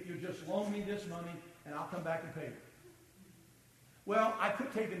if you just loan me this money, and I'll come back and pay it. Well, I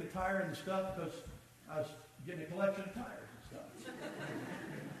quit taking the tire and the stuff because I was getting a collection of tires and stuff.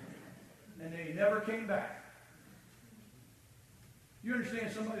 And they never came back. You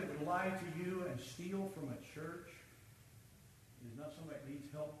understand somebody that would lie to you and steal from a church is not somebody that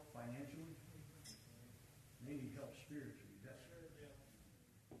needs help financially. They need help spiritually.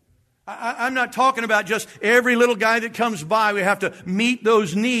 I'm not talking about just every little guy that comes by. We have to meet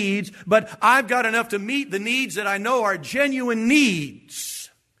those needs. But I've got enough to meet the needs that I know are genuine needs.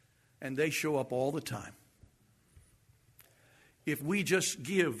 And they show up all the time. If we just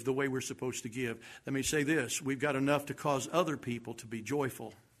give the way we're supposed to give, let me say this. We've got enough to cause other people to be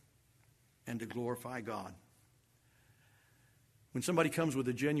joyful and to glorify God. When somebody comes with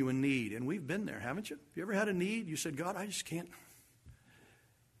a genuine need, and we've been there, haven't you? Have you ever had a need? You said, God, I just can't.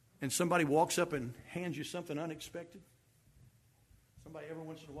 And somebody walks up and hands you something unexpected. Somebody every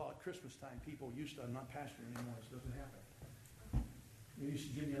once in a while at Christmas time, people used to, I'm not pastoring anymore, this doesn't happen. They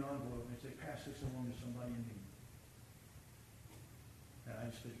used to give me an envelope and they'd say, pass this along to somebody in need. And I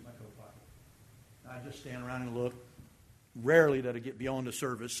just stick it in my coat pocket. I just stand around and look. Rarely did I get beyond the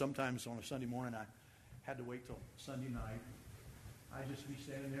service. Sometimes on a Sunday morning I had to wait till Sunday night. I'd just be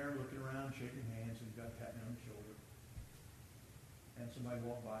standing there looking around, shaking hands, and God pat me on the shoulder. And somebody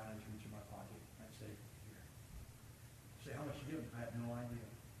walked by and I just reach in my pocket and I'd say, here. Say, how much you give them? I have no idea.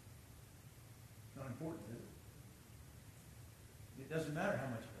 Not important, is it? It doesn't matter how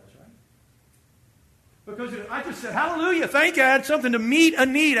much it was, right? Because I just said, hallelujah, thank you. I had something to meet a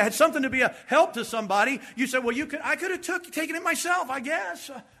need. I had something to be a help to somebody. You said, well, I could have taken it myself, I guess.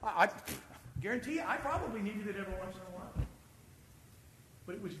 I guarantee you, I probably needed it every once in a while.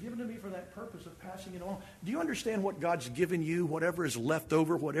 But it was given to me for that purpose of passing it on. Do you understand what God's given you, whatever is left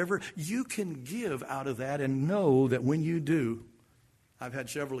over, whatever? You can give out of that and know that when you do, I've had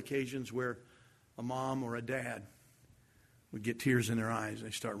several occasions where a mom or a dad would get tears in their eyes.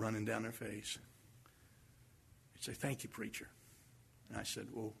 They start running down their face. They'd say, thank you, preacher. And I said,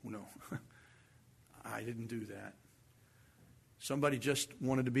 well, no, I didn't do that. Somebody just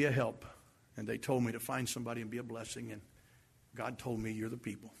wanted to be a help. And they told me to find somebody and be a blessing. And God told me, you're the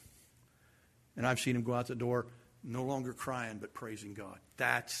people. And I've seen him go out the door no longer crying, but praising God.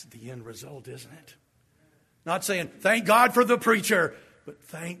 That's the end result, isn't it? Not saying, thank God for the preacher, but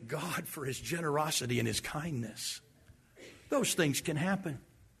thank God for his generosity and his kindness. Those things can happen.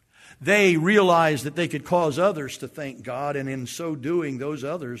 They realized that they could cause others to thank God, and in so doing, those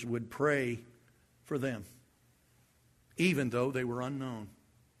others would pray for them, even though they were unknown.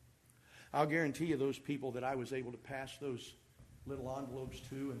 I'll guarantee you those people that I was able to pass those little envelopes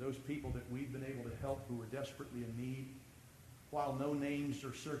to, and those people that we've been able to help who were desperately in need, while no names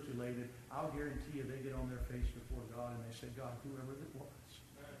are circulated, I'll guarantee you they get on their face before God and they say, God, whoever it was,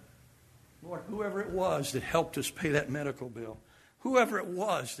 Lord, whoever it was that helped us pay that medical bill, whoever it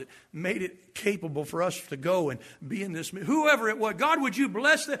was that made it capable for us to go and be in this, whoever it was, God, would you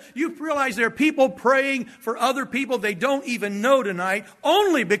bless them? You realize there are people praying for other people they don't even know tonight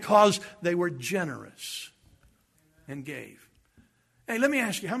only because they were generous and gave. Hey, let me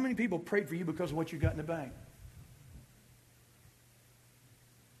ask you, how many people prayed for you because of what you got in the bank?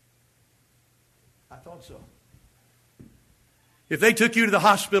 I thought so. If they took you to the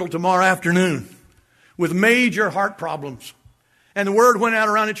hospital tomorrow afternoon with major heart problems, and the word went out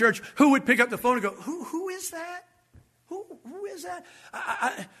around the church, who would pick up the phone and go, who is that? Who is that?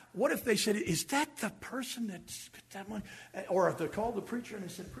 What if they said, is that the person that's got that money? Or if they called the preacher and they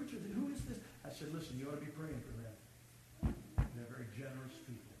said, preacher, who is this? I said, listen, you ought to be praying for them. They're very generous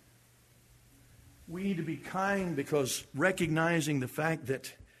people. We need to be kind because recognizing the fact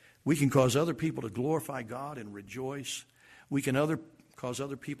that we can cause other people to glorify God and rejoice. We can cause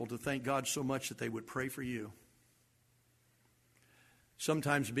other people to thank God so much that they would pray for you.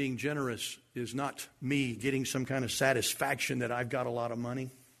 Sometimes being generous is not me getting some kind of satisfaction that I've got a lot of money.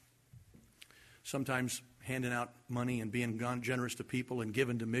 Sometimes handing out money and being generous to people and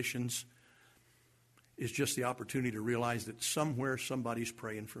giving to missions is just the opportunity to realize that somewhere somebody's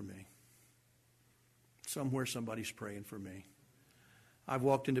praying for me. Somewhere somebody's praying for me. I've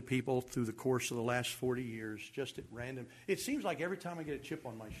walked into people through the course of the last 40 years, just at random. It seems like every time I get a chip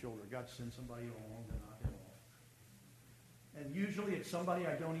on my shoulder, God sends somebody along to knock it off. And usually it's somebody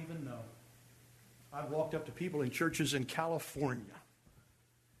I don't even know. I've walked up to people in churches in California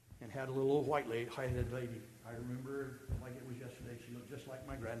and had a little white-headed lady. I remember like it was yesterday. She looked just like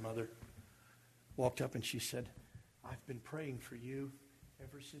my grandmother. Walked up and she said, I've been praying for you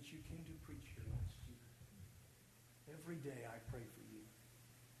ever since you came to preach here last year. Every day I pray for you.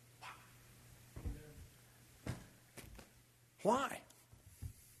 Why?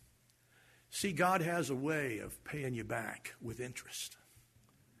 See, God has a way of paying you back with interest.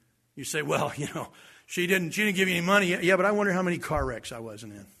 You say, well, she didn't give you any money. Yeah, but I wonder how many car wrecks I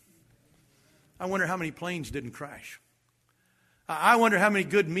wasn't in. I wonder how many planes didn't crash. I wonder how many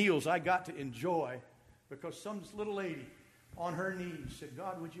good meals I got to enjoy because some little lady on her knees said,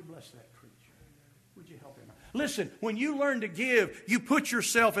 God, would you bless that preacher? Would you help him? Listen, when you learn to give, you put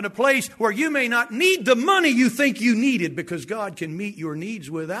yourself in a place where you may not need the money you think you needed because God can meet your needs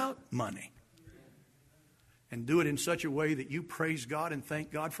without money. And do it in such a way that you praise God and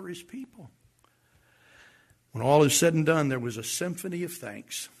thank God for His people. When all is said and done, there was a symphony of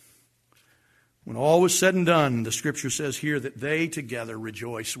thanks. When all was said and done, the Scripture says here that they together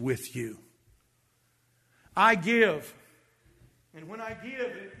rejoice with you. I give. And when I give,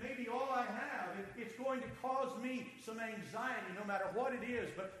 it may be all I have. It's going to cause me some anxiety no matter what it is.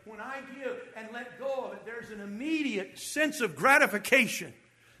 But when I give and let go of it, there's an immediate sense of gratification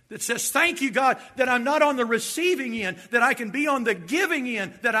that says, thank you, God, that I'm not on the receiving end, that I can be on the giving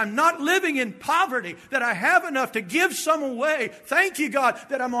end, that I'm not living in poverty, that I have enough to give some away. Thank you, God,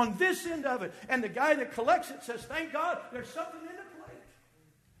 that I'm on this end of it. And the guy that collects it says, thank God, there's something in the plate.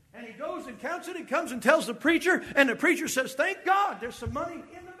 And he goes and counts it and comes and tells the preacher, and the preacher says, thank God, there's some money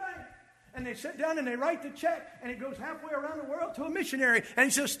in the bank. And they sit down and they write the check, and it goes halfway around the world to a missionary. And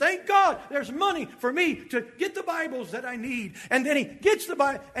he says, thank God there's money for me to get the Bibles that I need. And then he gets the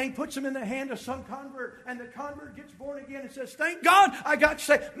Bible and he puts them in the hand of some convert. And the convert gets born again and says, thank God I got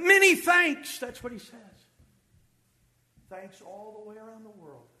saved. Many thanks. That's what he says. Thanks all the way around the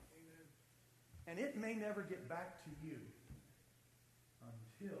world. Amen. And it may never get back to you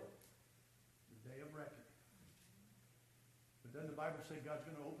until the day of reckoning. But doesn't the Bible say God's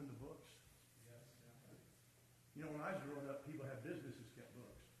going to open the books? Yes. You know, when I was growing up, people had businesses kept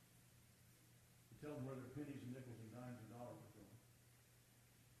books. You tell them where their pennies and nickels and dimes and dollars were going.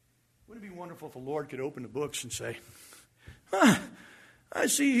 Wouldn't it be wonderful if the Lord could open the books and say, I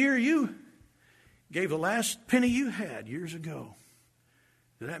see here you gave the last penny you had years ago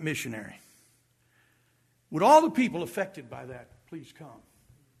to that missionary. Would all the people affected by that please come?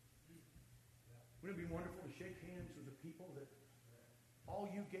 Wouldn't it be wonderful to shake hands with the people that all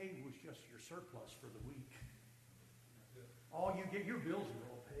you gave was just your surplus for the week? All you gave, your bills were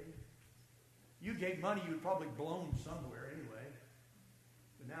all paid. You gave money you'd probably blown somewhere anyway.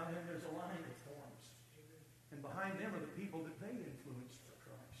 But now then there's a line that forms. And behind them are the people that they influenced for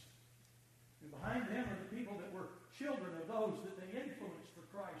Christ. And behind them are the people that were children of those that they influenced for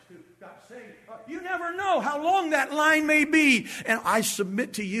Christ who got saved. You never know how long that line may be. And I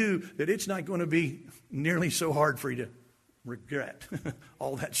submit to you that it's not going to be nearly so hard for you to regret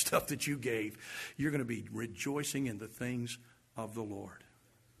all that stuff that you gave. You're going to be rejoicing in the things of the Lord.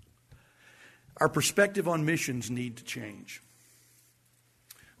 Our perspective on missions need to change.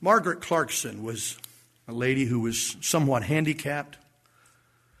 Margaret Clarkson was a lady who was somewhat handicapped.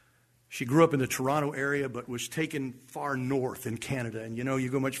 She grew up in the Toronto area, but was taken far north in Canada. And you know, you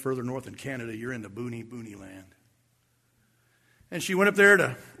go much further north in Canada, you're in the boony land. And she went up there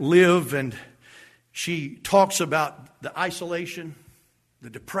to live, and she talks about the isolation, the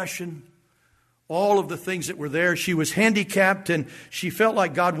depression, all of the things that were there. She was handicapped, and she felt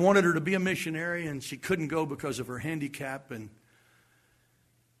like God wanted her to be a missionary, and she couldn't go because of her handicap. And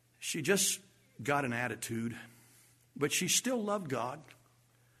she just got an attitude, but she still loved God.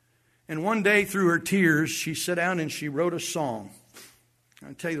 And one day, through her tears, she sat down and she wrote a song.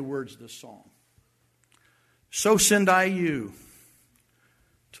 I'll tell you the words of this song. So send I you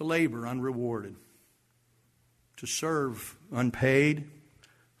to labor unrewarded, to serve unpaid,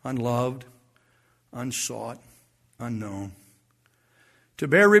 unloved, unsought, unknown, to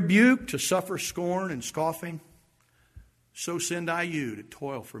bear rebuke, to suffer scorn and scoffing. So send I you to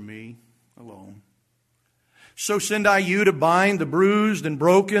toil for me alone. So send I you to bind the bruised and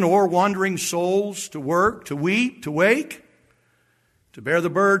broken or wandering souls, to work, to weep, to wake, to bear the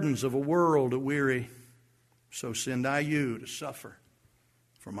burdens of a world aweary. So send I you to suffer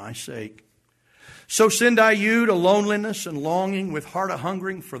for my sake. So send I you to loneliness and longing, with heart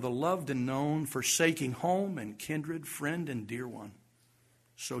a-hungering for the loved and known, forsaking home and kindred, friend and dear one.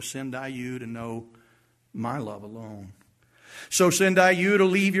 So send I you to know my love alone. So send I you to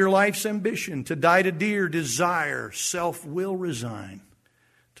leave your life's ambition, to die to dear desire, self-will resign,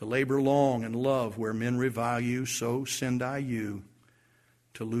 to labor long and love where men revile you. So send I you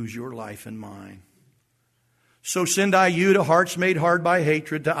to lose your life and mine. So send I you to hearts made hard by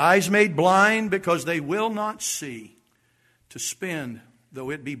hatred, to eyes made blind because they will not see, to spend, though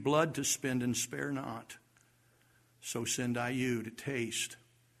it be blood to spend, and spare not. So send I you to taste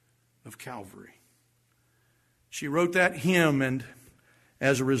of Calvary. She wrote that hymn, and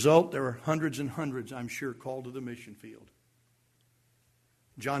as a result, there are hundreds and hundreds, I'm sure, called to the mission field.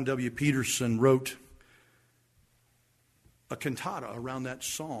 John W. Peterson wrote a cantata around that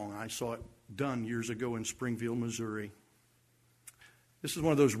song. I saw it done years ago in Springfield, Missouri. This is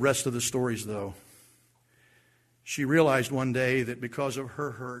one of those rest of the stories, though. She realized one day that because of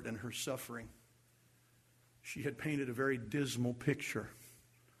her hurt and her suffering, she had painted a very dismal picture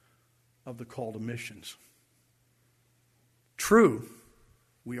of the call to missions. True,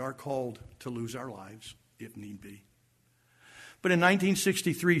 we are called to lose our lives, if need be. But in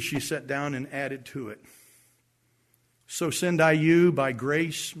 1963, she sat down and added to it. So send I you by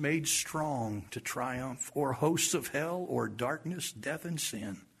grace made strong to triumph o'er hosts of hell, or darkness, death, and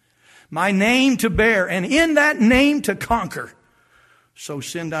sin. My name to bear, and in that name to conquer. So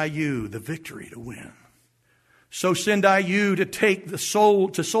send I you the victory to win. So send I you to take the soul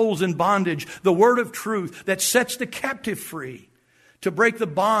to souls in bondage, the word of truth that sets the captive free, to break the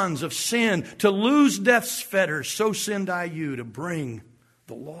bonds of sin, to loose death's fetters. So send I you to bring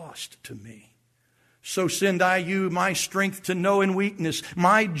the lost to me. So send I you my strength to know in weakness,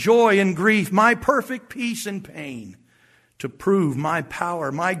 my joy in grief, my perfect peace in pain, to prove my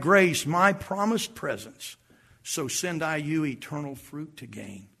power, my grace, my promised presence. So send I you eternal fruit to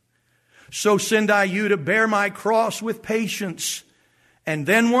gain. So send I you to bear my cross with patience, and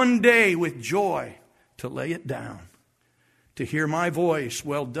then one day with joy to lay it down, to hear my voice,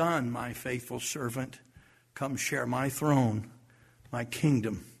 well done, my faithful servant. Come share my throne, my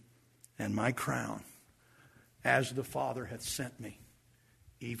kingdom, and my crown. As the Father hath sent me,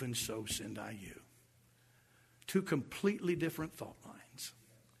 even so send I you. Two completely different thought lines.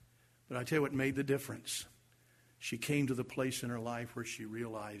 But I tell you what made the difference. She came to the place in her life where she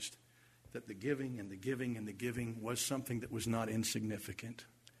realized that the giving and the giving and the giving was something that was not insignificant.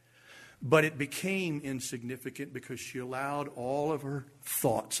 But it became insignificant because she allowed all of her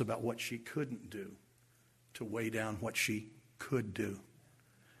thoughts about what she couldn't do to weigh down what she could do.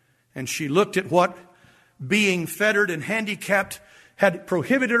 And she looked at what being fettered and handicapped had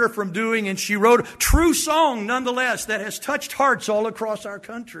prohibited her from doing, and she wrote a true song nonetheless that has touched hearts all across our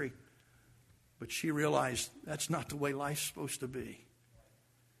country. But she realized that's not the way life's supposed to be.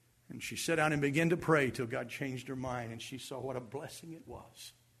 And she sat down and began to pray till God changed her mind, and she saw what a blessing it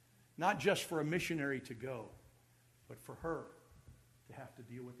was. Not just for a missionary to go, but for her to have to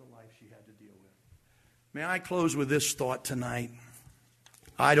deal with the life she had to deal with. May I close with this thought tonight?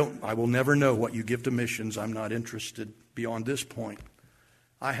 I will never know what you give to missions. I'm not interested beyond this point.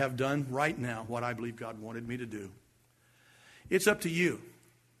 I have done right now what I believe God wanted me to do. It's up to you.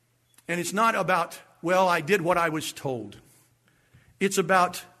 And it's not about, well, I did what I was told. It's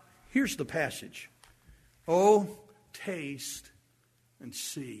about, here's the passage. Oh, taste and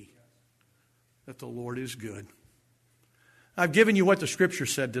see that the Lord is good. I've given you what the Scripture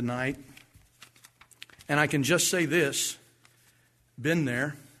said tonight. And I can just say this. Been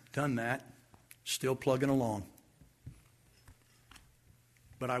there, done that, still plugging along.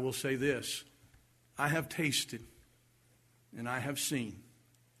 But I will say this. I have tasted and I have seen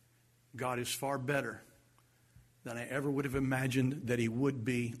God is far better than I ever would have imagined that He would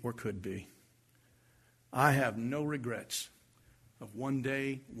be or could be. I have no regrets of 1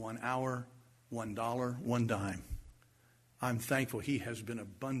 day, 1 hour, $1, 1 dime. I'm thankful He has been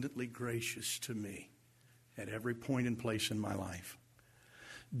abundantly gracious to me at every point and place in my life.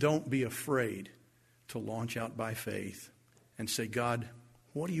 Don't be afraid to launch out by faith and say, God,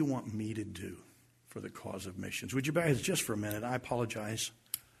 what do you want me to do for the cause of missions? Would you bow your heads just for a minute? I apologize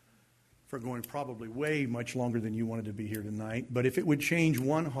for going probably way much longer than you wanted to be here tonight. But if it would change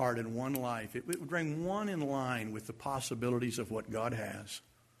one heart and one life, it would bring one in line with the possibilities of what God has.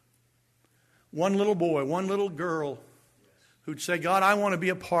 One little boy, one little girl who'd say, God, I want to be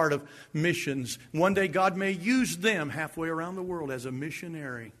a part of missions. One day God may use them halfway around the world as a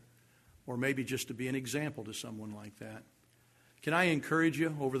missionary, or maybe just to be an example to someone like that. Can I encourage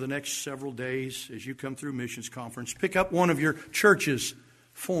you over the next several days as you come through missions conference, pick up one of your church's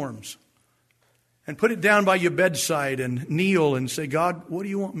forms and put it down by your bedside and kneel and say, God, what do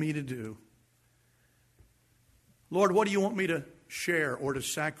you want me to do? Lord, what do you want me to share or to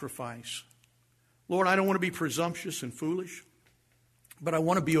sacrifice? Lord, I don't want to be presumptuous and foolish, but I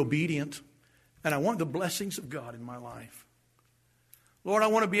want to be obedient, and I want the blessings of God in my life. Lord, I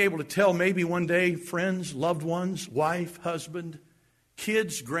want to be able to tell maybe one day friends, loved ones, wife, husband,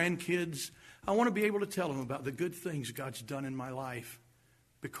 kids, grandkids. I want to be able to tell them about the good things God's done in my life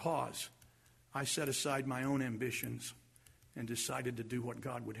because I set aside my own ambitions and decided to do what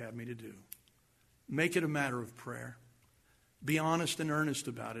God would have me to do. Make it a matter of prayer. Be honest and earnest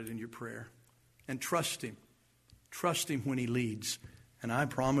about it in your prayer. And trust Him. Trust Him when He leads. And I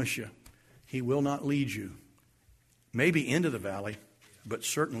promise you, He will not lead you maybe into the valley, but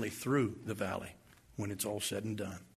certainly through the valley when it's all said and done.